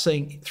 but we are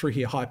seeing through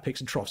here high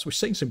peaks and troughs. We're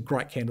seeing some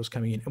great candles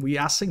coming in, and we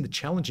are seeing the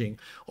challenging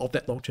of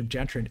that long-term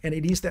downtrend. And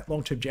it is that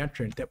long-term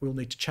downtrend that we'll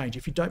need to change.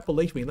 If you don't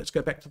believe me, let's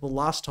go back to the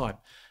last time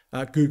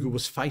Google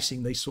was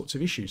facing these sorts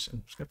of issues. And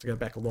I'm just going to have to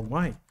go back a long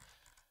way.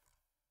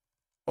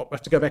 I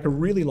have to go back a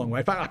really long way.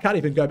 In fact, I can't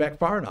even go back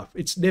far enough.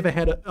 It's never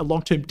had a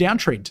long-term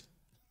downtrend.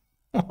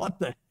 What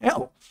the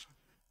hell?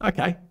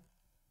 Okay,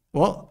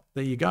 well,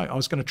 there you go. I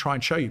was going to try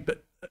and show you,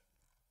 but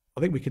I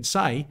think we could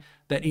say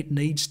that it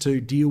needs to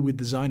deal with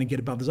the zone and get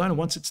above the zone. And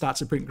once it starts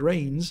to print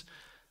greens,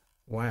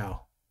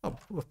 wow. Oh,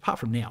 apart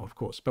from now, of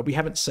course, but we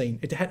haven't seen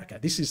it. Okay,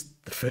 this is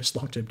the first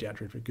long-term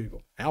downtrend for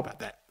Google. How about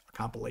that? I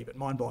can't believe it.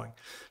 Mind-blowing.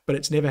 But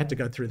it's never had to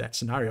go through that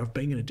scenario of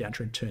being in a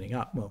downtrend turning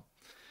up. Well,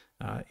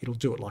 it'll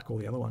do it like all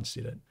the other ones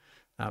did it.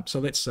 So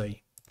let's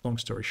see. Long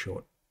story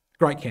short,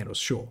 great candles,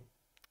 sure.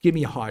 Give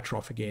me a high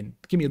trough again.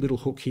 Give me a little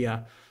hook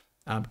here.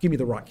 Give me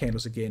the right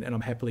candles again, and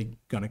I'm happily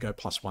going to go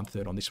plus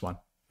 1/3 on this one.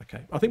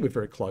 Okay, I think we're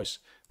very close,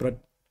 but I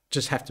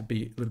just have to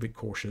be a little bit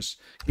cautious,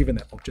 given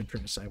that long-term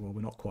trend to say, well,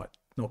 we're not quite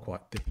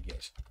there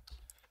yet.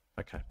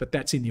 Okay, but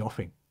that's in the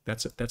offing.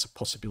 That's a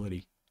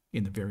possibility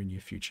in the very near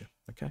future.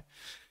 Okay.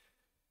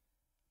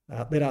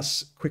 Let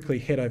us quickly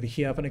head over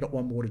here. I've only got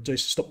one more to do,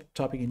 so stop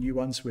typing in new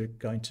ones. We're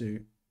going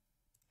to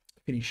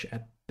finish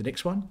at the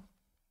next one,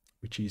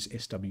 which is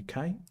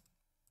SWK.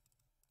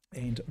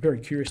 And I'm very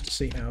curious to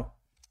see how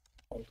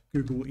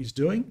Google is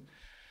doing.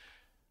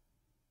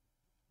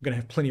 We're going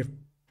to have plenty of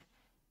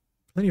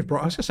I was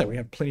going to say we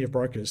have plenty of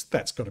brokers.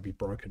 That's got to be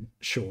broken,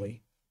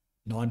 surely.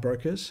 9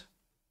 brokers.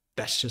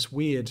 That's just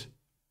weird.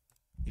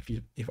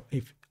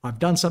 If I've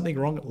done something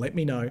wrong, let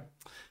me know.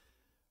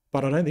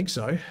 But I don't think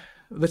so.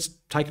 Let's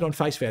take it on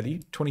face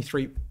value.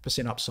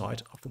 23%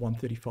 upside off the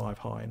 135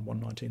 high and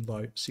 119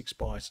 low. 6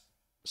 buys,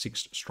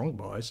 6 strong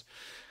buys.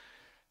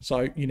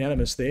 So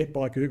unanimous there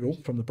by Google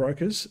from the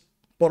brokers.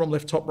 Bottom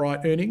left, top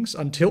right earnings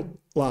until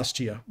last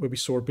year, where we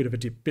saw a bit of a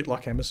dip, bit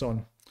like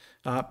Amazon.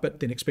 But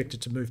then expected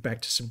to move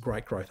back to some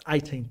great growth,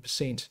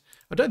 18%.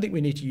 I don't think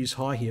we need to use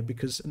high here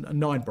because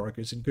 9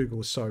 brokers and Google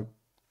is so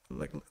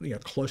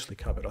closely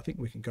covered. I think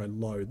we can go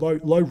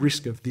low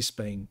risk of this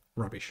being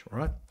rubbish,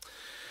 right?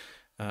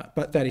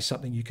 But that is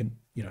something you can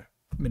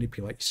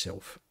manipulate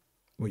yourself.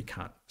 Well, you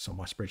can't. It's on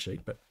my spreadsheet,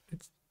 but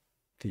it's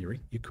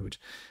theory. You could.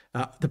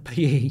 The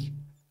PE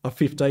of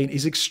 15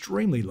 is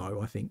extremely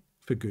low, I think,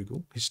 for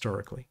Google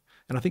historically,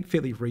 and I think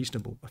fairly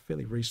reasonable. A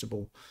fairly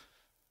reasonable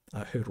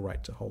hurdle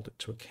rate to hold it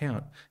to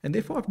account, and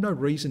therefore I have no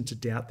reason to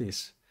doubt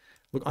this.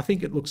 Look, I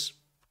think it looks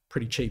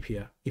pretty cheap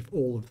here if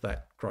all of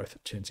that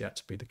growth turns out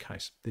to be the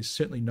case. There's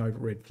certainly no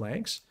red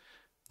flags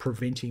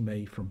preventing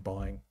me from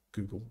buying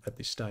Google at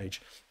this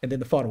stage. And then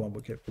the final one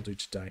we'll do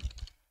today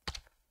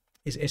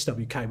is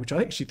SWK, which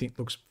I actually think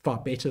looks far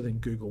better than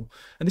Google.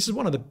 And this is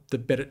one of the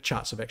better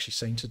charts I've actually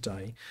seen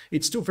today.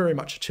 It's still very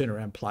much a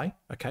turnaround play.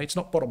 Okay, it's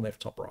not bottom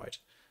left, top right.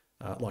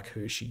 like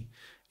Hershey.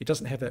 It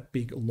doesn't have that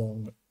big,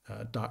 long,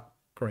 dark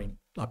green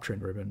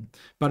uptrend ribbon,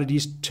 but it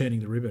is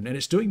turning the ribbon, and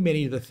it's doing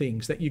many of the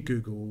things that your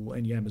Google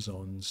and your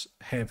Amazons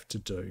have to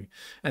do.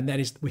 And that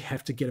is, we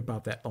have to get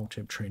above that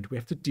long-term trend. We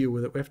have to deal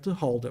with it. We have to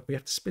hold it. We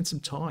have to spend some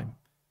time,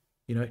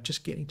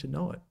 just getting to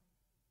know it.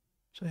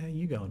 So how are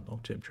you going,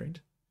 long-term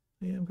trend?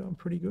 Yeah, I'm going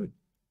pretty good.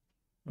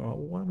 All right,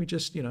 well, why don't we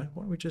just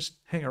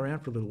hang around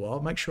for a little while,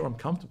 make sure I'm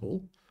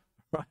comfortable,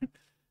 right?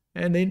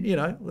 And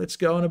then, let's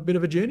go on a bit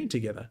of a journey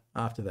together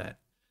after that.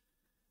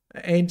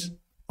 And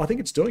I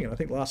think it's doing it. I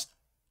think last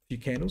few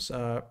candles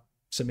are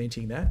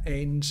cementing that.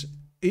 And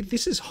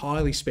this is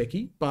highly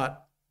specky,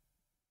 but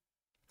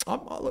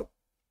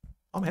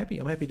I'm happy.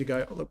 I'm happy to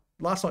go. Look,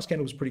 last night's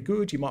candle was pretty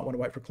good. You might want to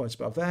wait for a close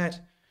above that.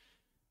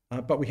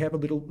 But we have a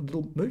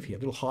little move here, a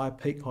little higher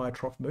peak, higher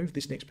trough move.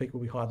 This next peak will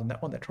be higher than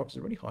that one. That trough is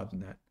already higher than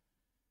that.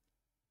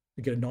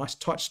 We get a nice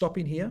tight stop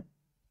in here.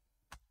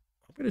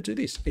 I'm going to do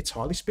this. It's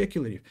highly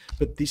speculative,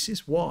 but this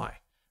is why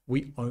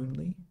we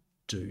only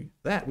do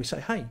that. We say,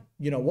 hey,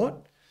 you know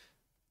what?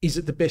 Is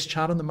it the best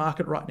chart on the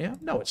market right now?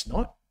 No, it's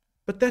not,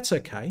 but that's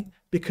okay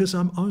because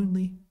I'm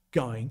only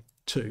going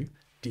to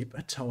dip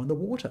a toe in the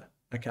water,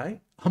 okay?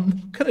 I'm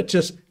not going to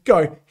just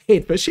go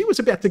head first. She was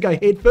about to go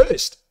head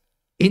first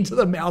into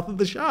the mouth of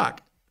the shark.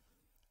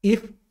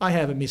 If I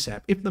have a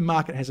mishap, if the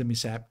market has a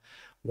mishap,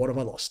 what have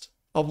I lost?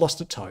 I've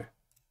lost a toe.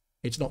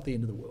 It's not the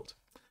end of the world.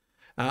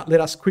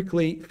 Let us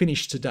quickly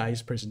finish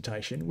today's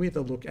presentation with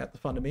a look at the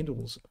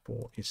fundamentals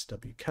for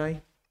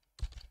SWK.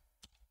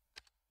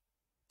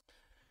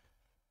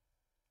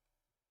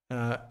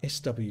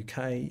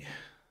 SWK,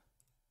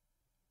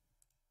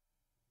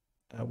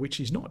 which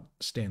is not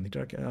Stanley.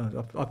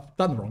 I've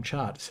done the wrong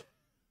chart.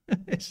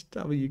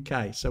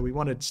 SWK. So we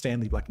wanted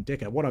Stanley Black &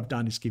 Decker. What I've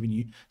done is given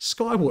you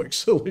Skyworks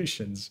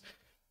Solutions.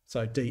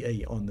 So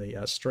DE on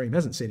the stream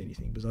hasn't said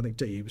anything because I think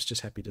DE was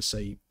just happy to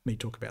see me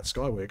talk about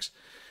Skyworks,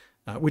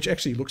 which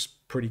actually looks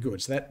pretty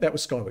good. So that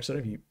was Skyworks. I don't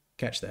know if you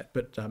catch that,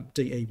 but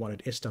DE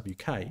wanted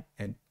SWK,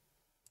 and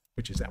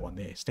which is that one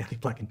there, Stanley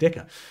Black &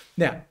 Decker.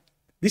 Now,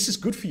 this is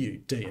good for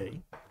you,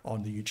 DE,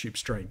 on the YouTube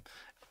stream.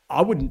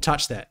 I wouldn't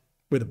touch that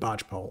with a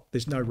barge pole.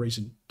 There's no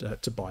reason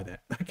to buy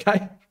that,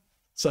 okay?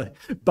 So,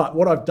 but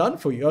what I've done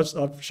for you,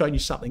 I've shown you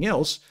something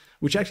else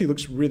which actually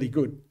looks really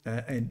good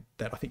and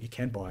that I think you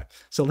can buy.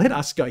 So let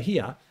us go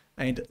here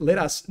and let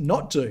us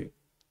not do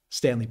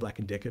Stanley Black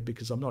 & Decker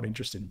because I'm not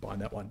interested in buying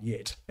that one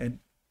yet. And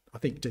I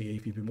think, DE,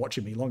 if you've been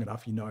watching me long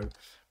enough, you know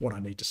what I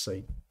need to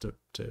see for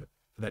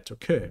that to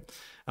occur.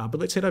 But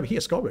let's head over here,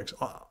 Skyworks.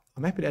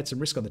 I'm happy to add some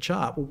risk on the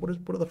chart. Well,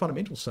 what do the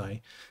fundamentals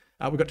say?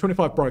 We've got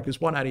 25 brokers,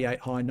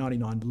 188 high,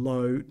 99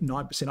 low,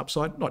 9%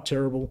 upside, not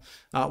terrible.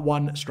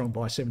 One strong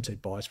buy, 17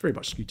 buys, very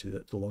much skewed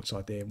to the long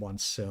side there, and one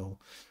sell.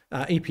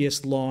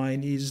 EPS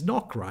line is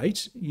not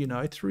great.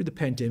 Through the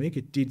pandemic,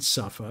 it did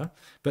suffer,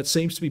 but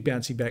seems to be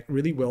bouncing back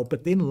really well,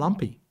 but then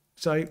lumpy.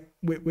 So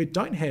we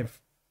don't have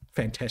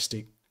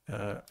fantastic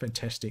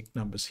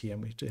numbers here,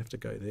 and we do have to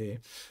go there.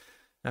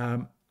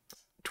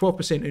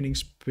 12%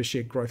 earnings per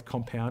share growth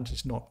compound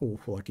is not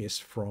awful, I guess,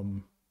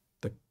 from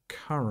the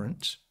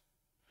current...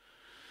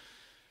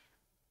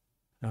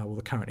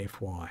 the current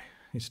FY,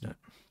 isn't it?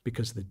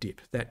 Because of the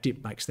dip. That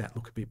dip makes that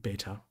look a bit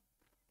better.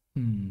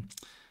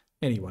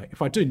 Anyway,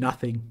 if I do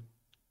nothing,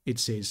 it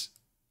says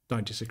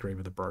don't disagree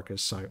with the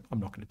brokers. So I'm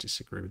not going to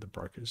disagree with the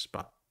brokers,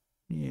 but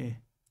yeah, a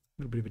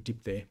little bit of a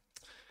dip there.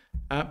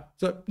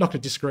 So not going to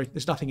disagree.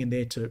 There's nothing in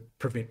there to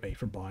prevent me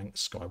from buying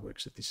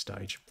Skyworks at this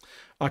stage.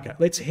 Okay,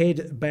 let's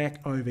head back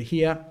over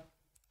here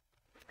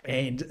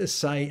and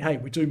say, hey,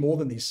 we do more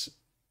than this.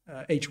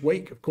 Each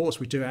week, of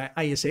course, we do our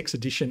ASX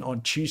edition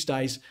on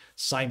Tuesdays,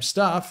 same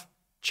stuff,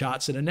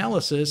 charts and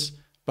analysis,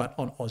 but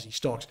on Aussie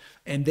stocks.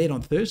 And then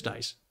on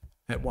Thursdays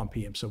at 1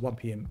 p.m. So 1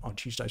 p.m. on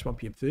Tuesdays, 1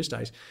 p.m.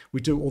 Thursdays, we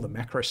do all the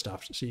macro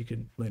stuff so you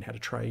can learn how to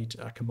trade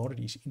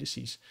commodities,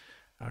 indices,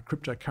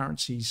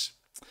 cryptocurrencies,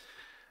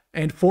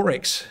 and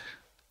Forex.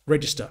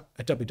 Register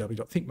at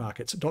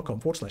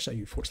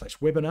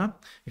www.thinkmarkets.com/au/webinar.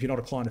 If you're not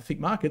a client of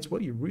Think Markets,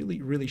 well, you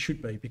really, really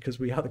should be because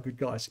we are the good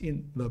guys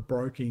in the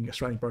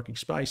Australian broking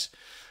space.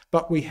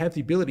 But we have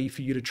the ability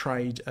for you to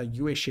trade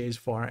US shares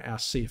via our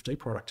CFD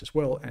product as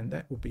well, and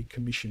that will be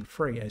commission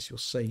free, as you'll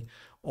see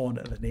on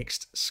the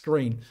next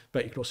screen.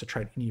 But you can also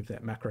trade any of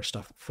that macro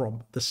stuff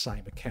from the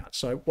same account.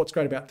 So what's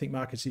great about Think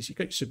Markets is you've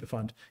got your super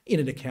fund in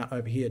an account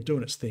over here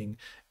doing its thing,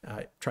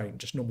 trading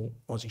just normal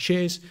Aussie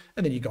shares,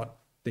 and then you got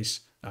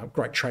this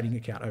great trading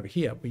account over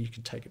here where you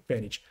can take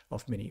advantage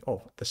of many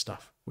of the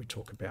stuff we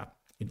talk about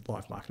in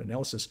live market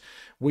analysis.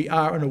 We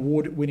are an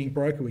award-winning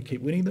broker. We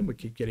keep winning them. We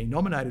keep getting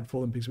nominated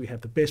for them because we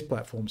have the best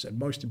platforms and,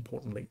 most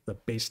importantly, the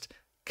best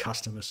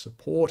customer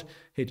support.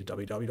 Head to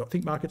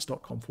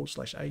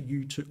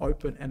www.thinkmarkets.com/au to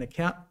open an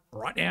account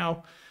right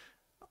now.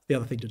 The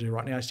other thing to do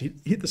right now is to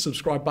hit the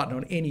subscribe button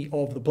on any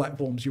of the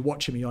platforms you're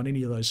watching me on,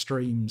 any of those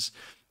streams.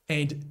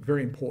 And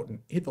very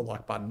important, hit the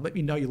like button. Let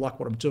me know you like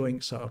what I'm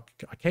doing so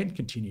I can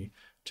continue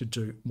to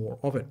do more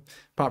of it.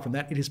 Apart from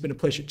that, it has been a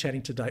pleasure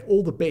chatting today.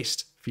 All the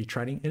best for your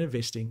trading and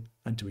investing.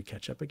 Until we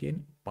catch up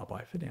again,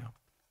 bye-bye for now.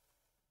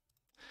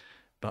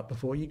 But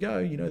before you go,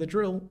 you know the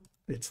drill.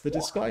 It's the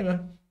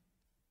disclaimer.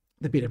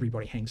 The bit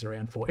everybody hangs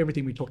around for.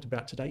 Everything we talked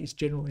about today is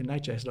general in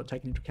nature, has not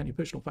taken into account your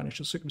personal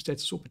financial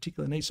circumstances or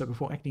particular needs. So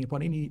before acting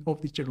upon any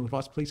of this general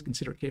advice, please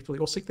consider it carefully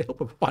or seek the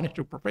help of a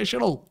financial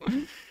professional.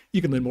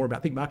 You can learn more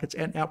about Think Markets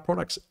and our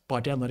products by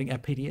downloading our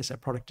PDS, our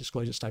product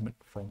disclosure statement,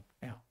 from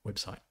our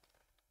website.